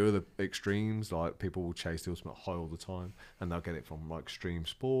you have your other extremes, like people will chase the ultimate high all the time, and they'll get it from like extreme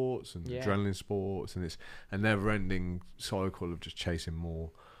sports and adrenaline sports, and it's a never-ending cycle of just chasing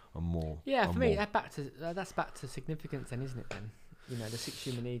more and more. Yeah, and for me, more. that's back to significance, then, isn't it? Then, you know, the 6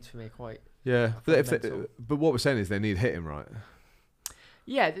 human needs for me are quite. Yeah, but what we're saying is they need hitting, right?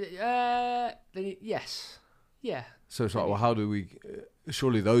 Yeah. They need, yes. Yeah. So it's like, well, how do we?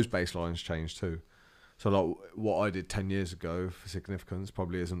 Surely those baselines change too. So like, what I did 10 years ago for significance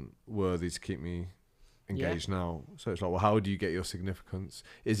probably isn't worthy to keep me engaged now. So it's like, well, how do you get your significance?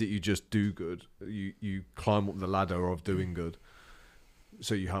 Is it you just do good? You climb up the ladder of doing good,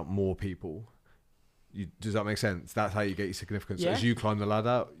 so you help more people. Does that make sense? That's how you get your significance. Yeah. As you climb the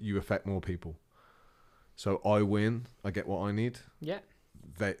ladder, you affect more people. So I win. I get what I need. Yeah.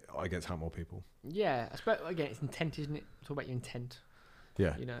 I get to help more people. Yeah. I suppose again, it's intent, isn't it? Talk about your intent.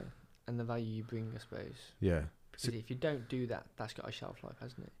 Yeah. You know, and the value you bring, I suppose. Yeah. Because if you don't do that, that's got a shelf life,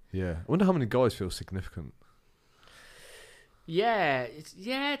 hasn't it? Yeah. I wonder how many guys feel significant. Yeah.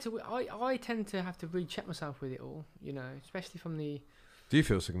 I tend to have to really check myself with it all. You know, especially from the. Do you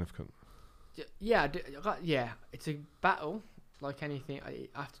feel significant? Yeah. It's a battle. Like anything, I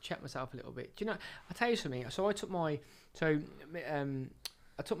have to check myself a little bit. Do you know? I'll tell you something. So I took my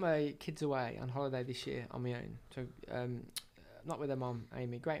kids away on holiday this year on my own. So not with their mum,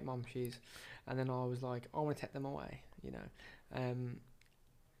 Amy, great mum she is. And then I was like, I want to take them away, you know,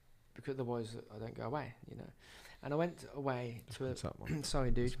 because otherwise I don't go away, you know. And I went away to sorry,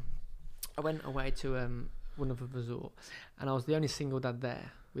 dude. I went away to one of a resort, and I was the only single dad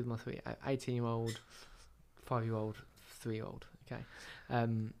there with my 18-year-old, 5-year-old, 3-year-old. Okay,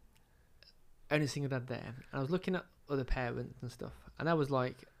 only single dad there, and I was looking at other parents and stuff, and I was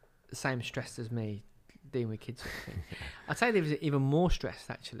like the same stressed as me dealing with kids sort of thing. I'd say there was even more stressed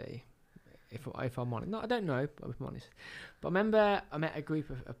actually if I'm honest. No, I don't know, but if I'm honest. But I remember I met a group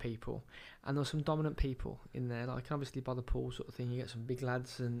of people, and there were some dominant people in there, like obviously by the pool sort of thing. You get some big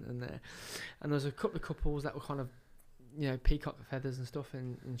lads and there, and there was a couple of couples that were kind of, peacock feathers and stuff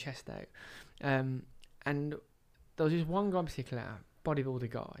and chest out, and there was this one guy in particular, bodybuilder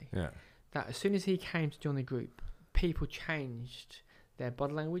guy, that as soon as he came to join the group, people changed their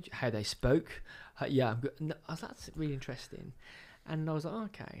body language, how they spoke. I'm good. No, that's really interesting. And I was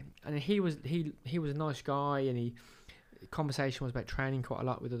like, okay. And he was a nice guy, and conversation was about training quite a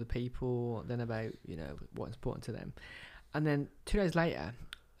lot with other people, then about what's important to them. And then 2 days later,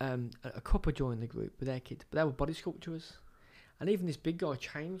 a couple joined the group with their kids, but they were body sculptures, and even this big guy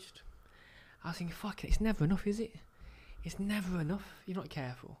changed. I was thinking, fuck it, it's never enough, is it? It's never enough. You're not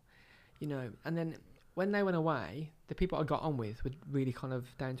careful, And then when they went away, the people I got on with were really kind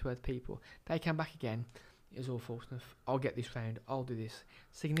of down to earth people. They came back again. It was all false stuff. I'll get this round. I'll do this.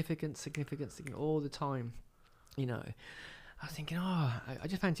 Significant all the time. I was thinking, I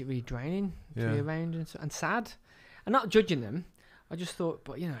just found it really draining to be around and sad. And not judging them. I just thought,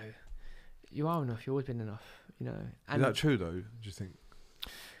 but you are enough. You've always been enough. And is that true though? Do you think?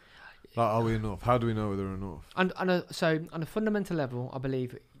 Like, are we enough? How do we know whether we're enough? So on a fundamental level, I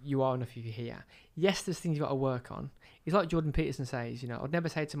believe you are enough if you're here. Yes, there's things you've got to work on. It's like Jordan Peterson says, I'd never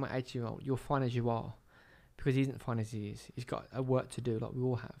say to my 18-year-old, you're fine as you are, because he isn't fine as he is. He's got a work to do, like we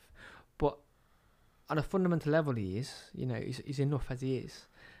all have. But on a fundamental level, he is. He's enough as he is.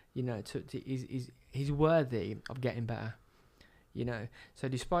 He's worthy of getting better. So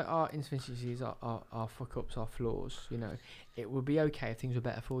despite our insufficiencies, our fuck ups, our flaws, it would be okay if things were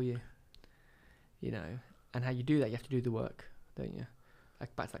better for you. And how you do that, you have to do the work, don't you?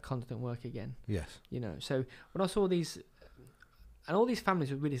 Like back to that constant work again. Yes. So when I saw these, and all these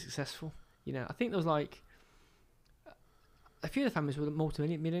families were really successful. I think there was like a few of the families were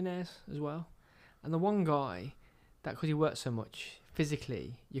multi-millionaires as well. And the one guy, that because he worked so much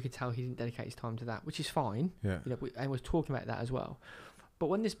physically, you could tell he didn't dedicate his time to that, which is fine. Yeah. And was talking about that as well. But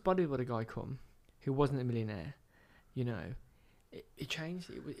when this bodybuilder guy come, who wasn't a millionaire, it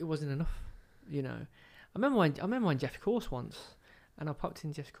changed. It wasn't enough. I remember when Jeff course once, and I popped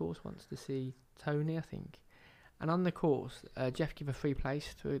in Jeff's course once to see Tony, I think. And on the course, Jeff gave a free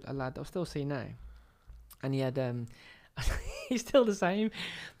place to a lad that I'll still see now. And he had, he's still the same.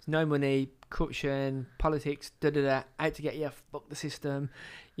 There's no money, corruption, politics, out to get you, fuck the system,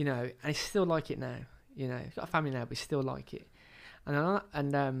 and he's still like it now. He's got a family now, but he still like it.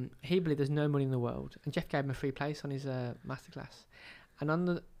 And he believed there's no money in the world. And Jeff gave him a free place on his masterclass. And on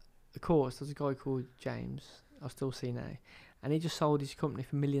the course, there's a guy called James, I'll still see now. And he just sold his company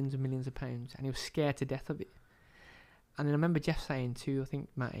for millions and millions of pounds, and he was scared to death of it. And then I remember Jeff saying to, I think,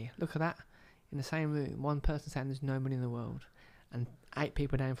 Matty, look at that. In the same room, one person saying there's no money in the world, and 8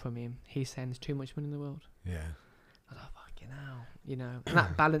 people down from him, he's saying there's too much money in the world. Yeah. I was like, fucking hell, And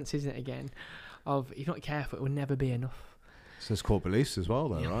that balance, isn't it, again, of if you're not careful, it will never be enough. So it's core beliefs as well,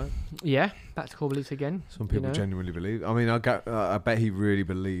 though, right? Yeah, back to core beliefs again. Some people genuinely believe. I mean, I bet he really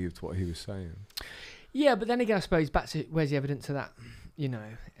believed what he was saying. Yeah, but then again, I suppose back to where's the evidence of that?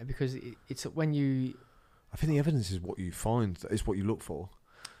 Because it's when you. I think the evidence is what you find. It's what you look for.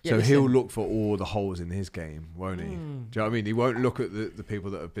 Yeah, so he'll look for all the holes in his game, won't he? Do you know what I mean? He won't look at the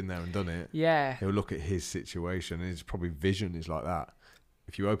people that have been there and done it. Yeah. He'll look at his situation, and his probably vision is like that.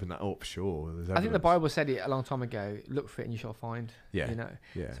 If you open that up, sure. There's evidence. I think the Bible said it a long time ago. Look for it and you shall find. Yeah.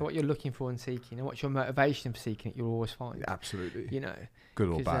 Yeah. So what you're looking for and seeking, and what's your motivation for seeking it, you'll always find. Yeah, absolutely. Good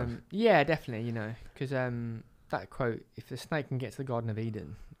or bad. Yeah, definitely. Because that quote, if the snake can get to the Garden of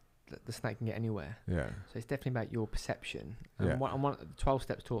Eden, the snake can get anywhere. Yeah. So it's definitely about your perception. And one of the 12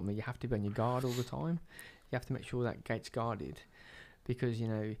 steps taught me you have to be on your guard all the time. You have to make sure that gate's guarded, because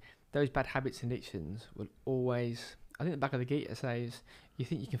those bad habits and addictions will always. I think the back of the Gita says you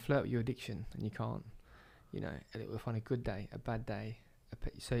think you can flirt with your addiction and you can't. And it will find a good day, a bad day.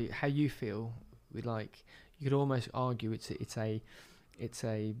 So how you feel with you could almost argue it's a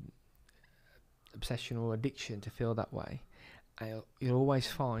obsession or addiction to feel that way. You'll always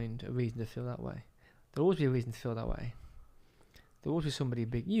find a reason to feel that way. There'll always be a reason to feel that way. There'll always be somebody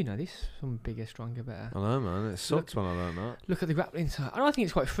big, some bigger, stronger, better. I know, man. It sucks when I learn that. Look at the grappling side. I think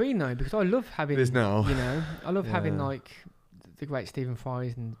it's quite freeing though, because I love having. It is now. I love having the great Stephen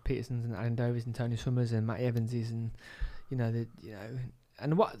Fry's and Petersons and Alan Dovers and Tony Summers and Matty Evanses and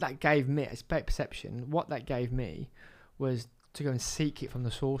and what that gave me, it's about perception. What that gave me was to go and seek it from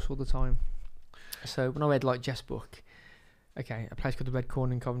the source all the time. So when I read Jeff's book. Okay, a place called the Red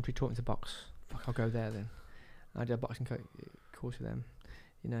Corner in Coventry taught me to box. Fuck, I'll go there then. I did a boxing course with them.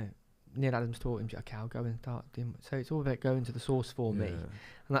 Neil Adams taught him, okay, I'll go and start doing. So it's all about going to the source for me, and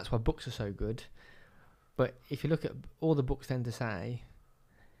that's why books are so good. But if you look at all the books, tend to say,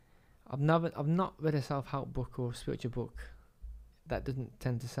 I've not read a self-help book or spiritual book that doesn't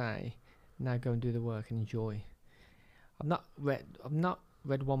tend to say, now go and do the work and enjoy. I've not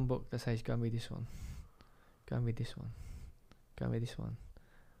read one book that says, go and read this one, go and read this one, go and read this one,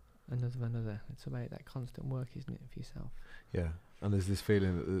 another. It's about that constant work, isn't it, for yourself? Yeah, and there's this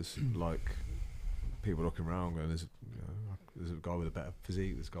feeling that there's like people looking around going, there's a guy with a better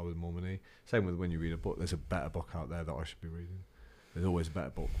physique, there's a guy with more money. Same with when you read a book, there's a better book out there that I should be reading. There's always a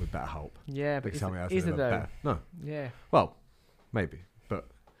better book with better help. Yeah, but is it though? Better. No. Yeah. Well, maybe, but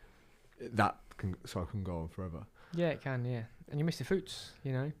that can go on forever. Yeah, it can. Yeah, and you miss the fruits,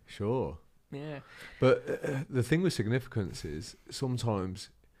 you know. Sure. Yeah. But the thing with significance is sometimes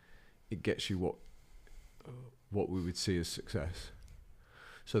it gets you what we would see as success.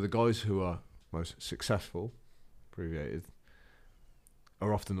 So the guys who are most successful, abbreviated,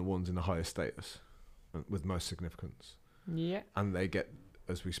 are often the ones in the highest status with most significance. Yeah. And they get,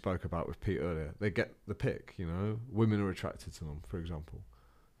 as we spoke about with Pete earlier, they get the pick, you know. Women are attracted to them, for example.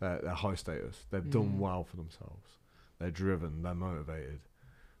 They're high status. They've done well for themselves. They're driven. They're motivated.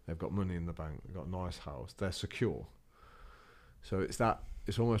 They've got money in the bank. They've got a nice house. They're secure. So it's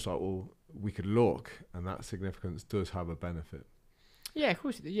almost like, well, we could look, and that significance does have a benefit. Yeah, of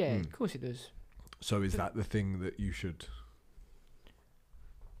course it does. Yeah, of course it does. So is that the thing that you should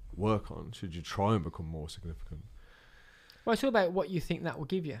work on? Should you try and become more significant? Well, it's all about what you think that will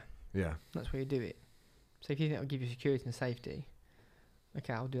give you. Yeah. That's where you do it. So if you think that will give you security and safety,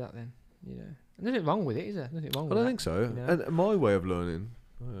 okay, I'll do that then. You know, and there's nothing wrong with it, is there? Nothing wrong with it. I don't think so. You know? And my way of learning,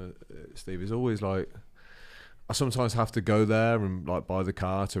 Steve, is always like, I sometimes have to go there and like buy the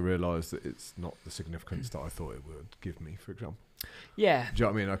car to realise that it's not the significance that I thought it would give me, for example. Yeah. Do you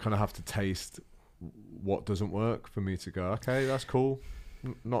know what I mean? I kind of have to taste what doesn't work for me to go, okay, that's cool.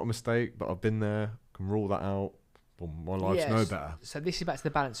 Not a mistake, but I've been there, can rule that out. Boom, my life's no better. So this is back to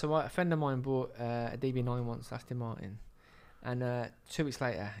the balance. So a friend of mine bought a DB9 once, Aston Martin. And 2 weeks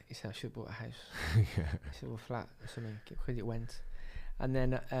later, he said, I should have bought a house. Yeah. He said, well, flat or something, because it went. And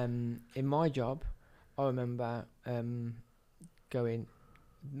then in my job, I remember going,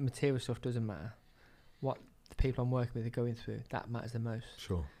 material stuff doesn't matter. What the people I'm working with are going through, that matters the most.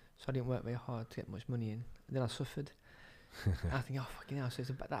 Sure. So I didn't work very hard to get much money in. And then I suffered. I think, oh, fucking hell. So it's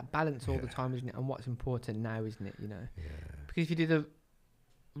about that balance all the time, isn't it? And what's important now, isn't it? You know? Yeah. Because if you do the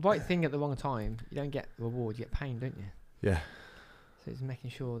right thing at the wrong time, you don't get reward, you get pain, don't you? Yeah. So it's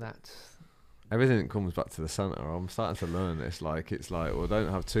making sure that everything comes back to the centre. I'm starting to learn this. It's like, well,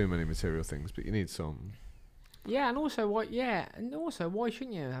 don't have too many material things, but you need some. Yeah, and also why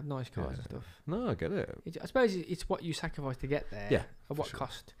shouldn't you have nice cars and stuff? No, I get it. I suppose it's what you sacrifice to get there. Yeah. At what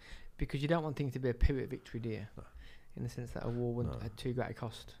cost? Because you don't want things to be a pyrrhic victory, do you? No. In the sense that a war wouldn't at too great a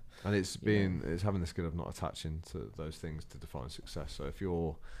cost. And it's having the skill of not attaching to those things to define success. So if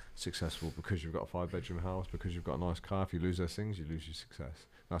you're successful because you've got a 5-bedroom house, because you've got a nice car, if you lose those things, you lose your success.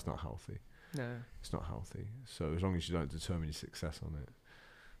 That's not healthy. No. It's not healthy. So as long as you don't determine your success on it.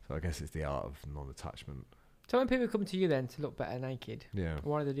 So I guess it's the art of non-attachment. So when people come to you then to look better naked,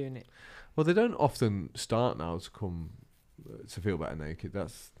 why are they doing it? Well, they don't often start now to feel better naked.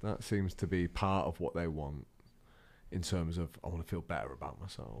 That seems to be part of what they want. In terms of, I want to feel better about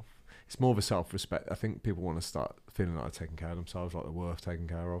myself. It's more of a self-respect. I think people want to start feeling like they're taking care of themselves, like they're worth taking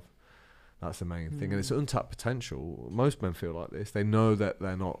care of. That's the main thing. And it's untapped potential. Most men feel like this. They know that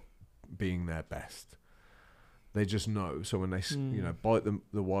they're not being their best. They just know. So when they bite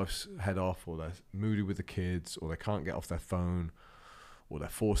the wife's head off, or they're moody with the kids, or they can't get off their phone, or they're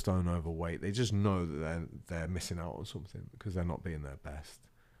 4 stone overweight, they just know that they're missing out on something because they're not being their best.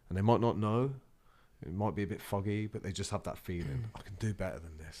 And they might not know. It might be a bit foggy, but they just have that feeling, I can do better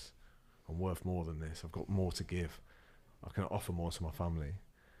than this. I'm worth more than this. I've got more to give. I can offer more to my family.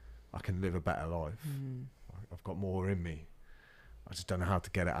 I can live a better life. I've got more in me. I just don't know how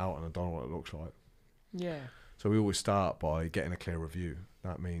to get it out, and I don't know what it looks like. Yeah. So we always start by getting a clear review.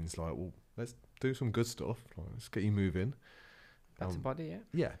 That means let's do some good stuff. Let's get you moving. That's a body,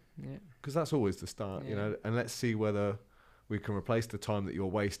 Yeah. Yeah. Because that's always the start, and let's see whether we can replace the time that you're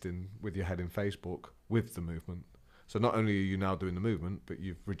wasting with your head in Facebook with the movement. So not only are you now doing the movement, but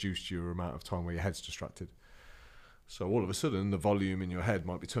you've reduced your amount of time where your head's distracted. So all of a sudden, the volume in your head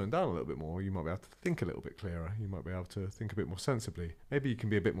might be turned down a little bit more. You might be able to think a little bit clearer. You might be able to think a bit more sensibly. Maybe you can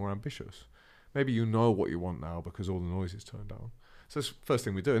be a bit more ambitious. Maybe you know what you want now because all the noise is turned down. So that's the first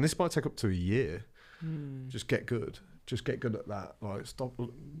thing we do. And this might take up to a year. Just get good. Just get good at that.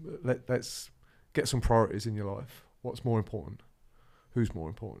 Let's get some priorities in your life. What's more important? Who's more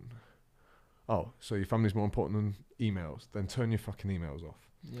important? oh, so your family's more important than emails, then turn your fucking emails off.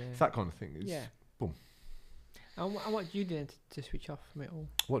 Yeah. It's that kind of thing. It's, Yeah. boom. And what do you do to switch off from it all?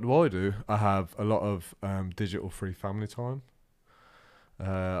 What do I do? I have a lot of digital free family time.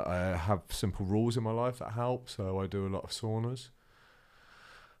 I have simple rules in my life that help. So I do a lot of saunas.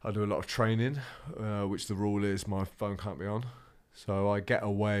 I do a lot of training, which the rule is my phone can't be on. So I get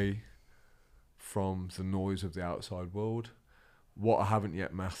away from the noise of the outside world. What I haven't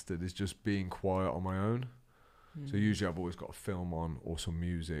yet mastered is just being quiet on my own. So usually I've always got a film on or some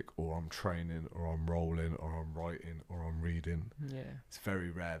music, or I'm training, or I'm rolling, or I'm writing, or I'm reading. Yeah. It's very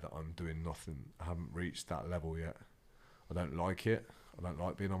rare that I'm doing nothing. I haven't reached that level yet. I don't like it. I don't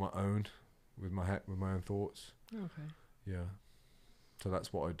like being on my own with my head, with my own thoughts. Okay. Yeah. So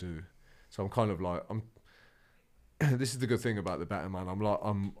that's what I do. So I'm kind of like, this is the good thing about the Better Man.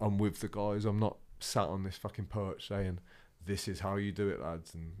 I'm with the guys. I'm not sat on this fucking perch saying, this is how you do it,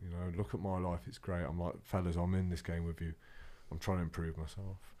 lads, and look at my life, it's great. I'm like, fellas, I'm in this game with you. I'm trying to improve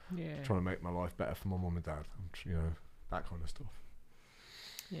myself. Yeah. I'm trying to make my life better for my mum and dad. That kind of stuff.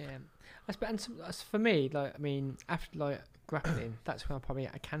 Yeah. That's for me, like, I mean, after like grappling, that's when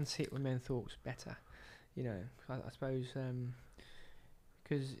I can sit with my own thoughts better. I suppose,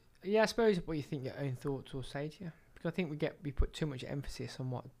 because I suppose what you think your own thoughts will say to you. Because I think we put too much emphasis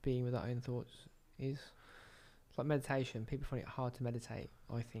on what being with our own thoughts is. It's like meditation. People find it hard to meditate,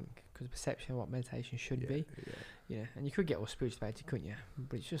 I think, because the perception of what meditation should be. Yeah. And you could get all spiritual about it, couldn't you?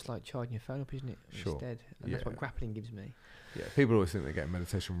 But it's just like charging your phone up, isn't it? Sure. Instead. And that's what grappling gives me. Yeah, people always think they get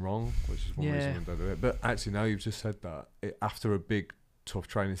meditation wrong, which is one reason they don't do it. But actually, now you've just said that, after a big, tough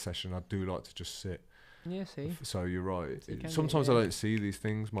training session, I do like to just sit. Yeah, see? So you're right. So you Sometimes I don't see these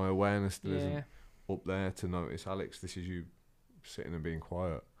things. My awareness still isn't up there to notice, Alex, this is you sitting and being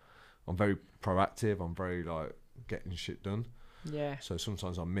quiet. I'm very proactive. I'm very, like, getting shit done. Yeah. So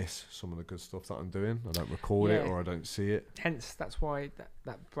sometimes I miss some of the good stuff that I'm doing. I don't record it, or I don't see it. Hence, that's why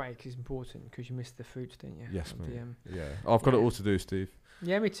that break is important, because you missed the fruits, didn't you? Yes, mate. I've got it all to do, Steve.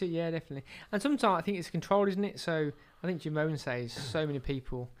 Yeah, me too. Yeah, definitely. And sometimes I think it's control, isn't it? So I think Jimone says so many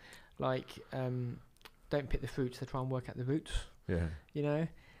people like don't pick the fruits; they try and work out the roots. Yeah.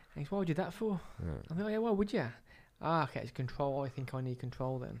 And why would you do that for? Yeah. I mean, why would you? Okay, it's control. I think I need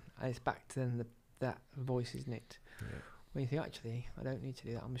control then, and it's back to then that voice, isn't it? Yeah. When you think, actually, I don't need to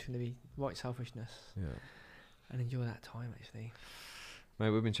do that. I'm just going to be white selfishness. Yeah. And enjoy that time, actually. Mate,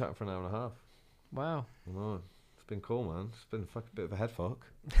 we've been chatting for an hour and a half. Wow. I know. It's been cool, man. It's been a fucking bit of a head fuck.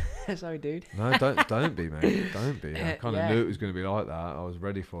 Sorry, dude. No, don't be, mate. Don't be. I kind of knew it was going to be like that. I was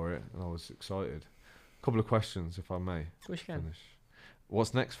ready for it, and I was excited. A couple of questions, if I may. Of course you can. Finish.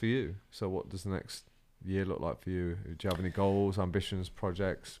 What's next for you? So what does the next year look like for you? Do you have any goals, ambitions,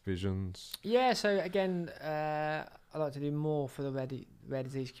 projects, visions? Yeah, so again, I'd like to do more for the rare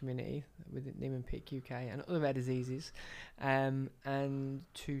disease community with Niemann-Pick UK and other rare diseases, and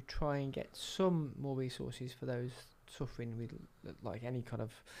to try and get some more resources for those suffering with like any kind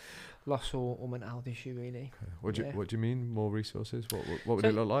of loss or mental health issue, really. Okay. What do you mean, more resources? What would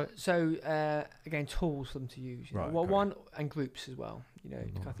it look like? So again, tools for them to use. One, and groups as well. Nice.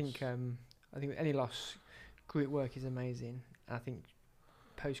 I think with any loss, group work is amazing. I think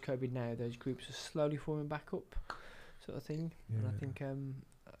post-COVID now, those groups are slowly forming back up, sort of thing. Yeah. And I think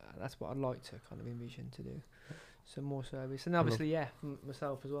that's what I'd like to kind of envision to do. Some more service. And obviously,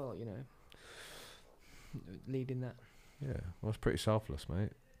 myself as well, leading that. Yeah, well, it's pretty selfless,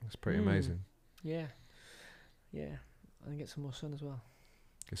 mate. It's pretty amazing. Yeah. Yeah. I can get some more sun as well.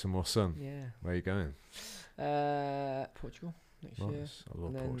 Get some more sun? Yeah. Where are you going? Portugal next year. I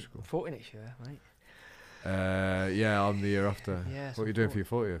love Portugal. 40 next year, mate. I'm the year after. Yeah. What are you doing for your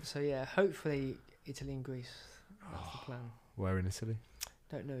 40th? So hopefully Italy and Greece. That's the plan. Where in Italy?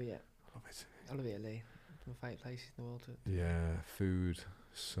 Don't know yet. I love Italy. It's my favourite places in the world. Food,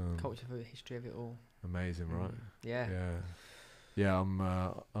 sun. Culture, food, history of it all. Amazing, right? Yeah. Yeah,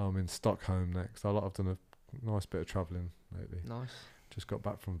 I'm in Stockholm next. I've done a nice bit of travelling lately. Nice. Just got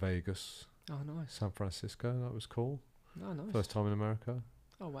back from Vegas. Oh, nice. San Francisco. That was cool. Oh, nice. First time in America.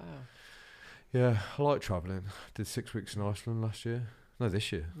 Oh, wow. Yeah, I like travelling. Did 6 weeks in Iceland last year. No,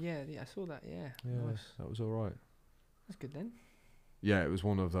 this year. Yeah, I saw that. Yeah. Nice. That was all right. That's good then. Yeah, it was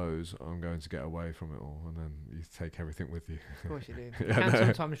one of those, I'm going to get away from it all, and then you take everything with you. Of course you do. You can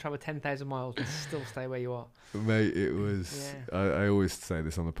sometimes travel 10,000 miles and still stay where you are. Mate, it was... Yeah. I always say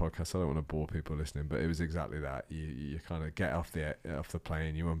this on the podcast, I don't want to bore people listening, but it was exactly that. You kind of get off the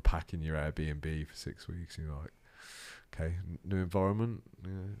plane, you unpack in your Airbnb for 6 weeks, and you're like, okay, new environment,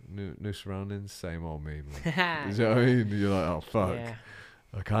 new surroundings, same old me, man. You know what I mean? You're like, oh, fuck. Yeah.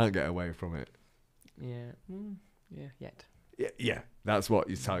 I can't get away from it. Yeah. Yeah, yet. Yeah, that's what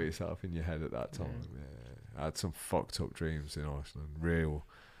you tell yourself in your head at that time. Yeah. I had some fucked up dreams in Iceland, real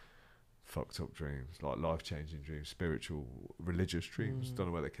fucked up dreams, like life-changing dreams, spiritual, religious dreams. Don't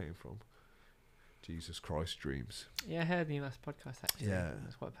know where they came from. Jesus Christ dreams. Yeah, I heard in your last podcast actually. Yeah.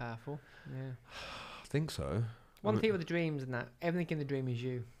 That's quite powerful. Yeah. I think so. One thing with the dreams and that, everything in the dream is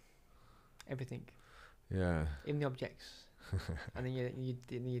you. Everything. Yeah. Even the objects. And then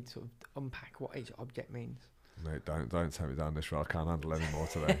you sort of unpack what each object means. Mate, don't take me down this road. I can't handle any more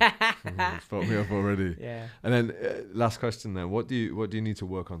today. It's fucked me up already. Yeah. And then last question then, what do you need to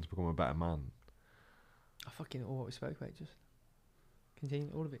work on to become a better man? I fucking all what we spoke about, just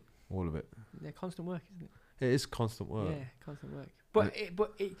continue all of it. All of it. Yeah, constant work, isn't it? It is constant work. Yeah, constant work. But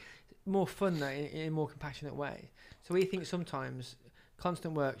it more fun though, in a more compassionate way. So we think sometimes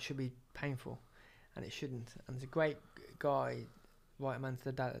constant work should be painful, and it shouldn't. And there's a great guy, right man to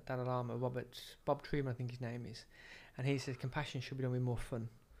the Dalai Lama, Bob Truman, I think his name is, and he says compassion should be done with more fun.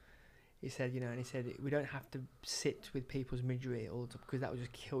 He said, and he said we don't have to sit with people's misery all the time because that will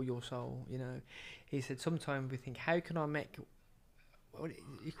just kill your soul. He said sometimes we think, how can I make?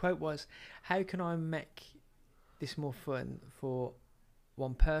 His quote was, how can I make this more fun for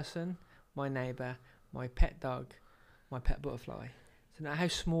one person, my neighbour, my pet dog, my pet butterfly? So now how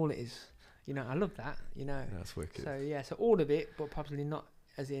small it is. I love that, That's wicked. So all of it, but probably not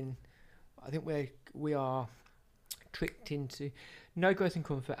as in, I think we are tricked into no growth and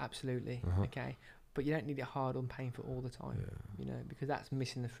comfort, absolutely, okay, but you don't need it hard and painful all the time, because that's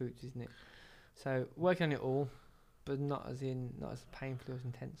missing the fruits, isn't it? So working on it all, but not as painful or as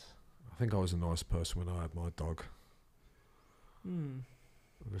intense. I think I was a nice person when I had my dog.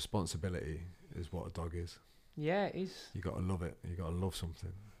 Responsibility is what a dog is. Yeah, it is. You got to love it. You got to love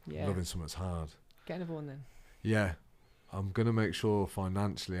something. Yeah. Loving something's hard. Get another one then. Yeah. I'm going to make sure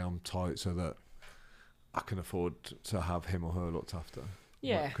financially I'm tight so that I can afford to have him or her looked after.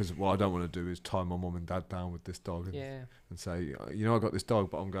 Yeah. Because what I don't want to do is tie my mum and dad down with this dog and say, I got this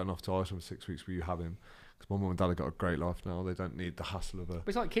dog, but I'm going off to Iceland for 6 weeks. Will you have him? Because my mum and dad have got a great life now. They don't need the hassle of a... But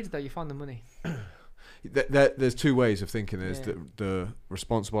it's like kids though, you find the money. There's two ways of thinking. There's the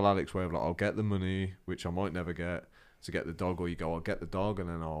responsible Alex way of like, I'll get the money, which I might never get, to get the dog, or you go, I'll get the dog, and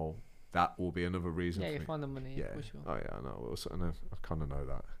then that will be another reason. Yeah, for you me. find the money. Yeah. For sure. Oh yeah, I know. I kind of know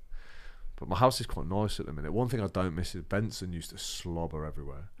that. But my house is quite nice at the minute. One thing I don't miss is Benson used to slobber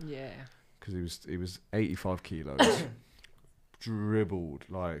everywhere. Yeah. Because he was 85 kilos, dribbled,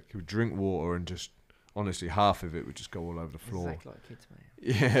 like he would drink water and just honestly half of it would just go all over the floor. Exactly like kids,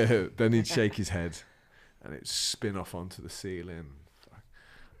 mate. Yeah. Then he'd shake his head, and it'd spin off onto the ceiling.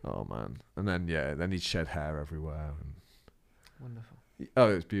 Oh man! And then he'd shed hair everywhere. And wonderful.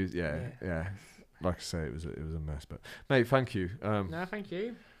 Oh, it was beautiful. Yeah. Like I say, it was a mess. But mate, thank you. No, thank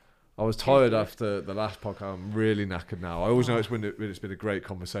you. I was tired after the last podcast. I'm really knackered now. I always know it's when it's been a great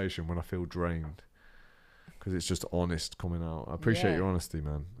conversation when I feel drained, because it's just honest coming out. I appreciate your honesty,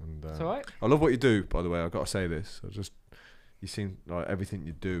 man. And it's all right. I love what you do. By the way, I've got to say this. You seem like everything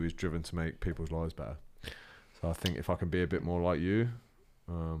you do is driven to make people's lives better. So I think if I can be a bit more like you,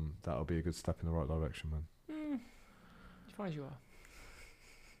 that'll be a good step in the right direction, man. As far as you are.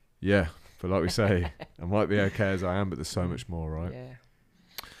 Yeah, but like we say, I might be okay as I am, but there's so much more, right? Yeah.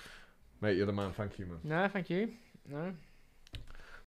 Mate, you're the man. Thank you, man. No, thank you. No.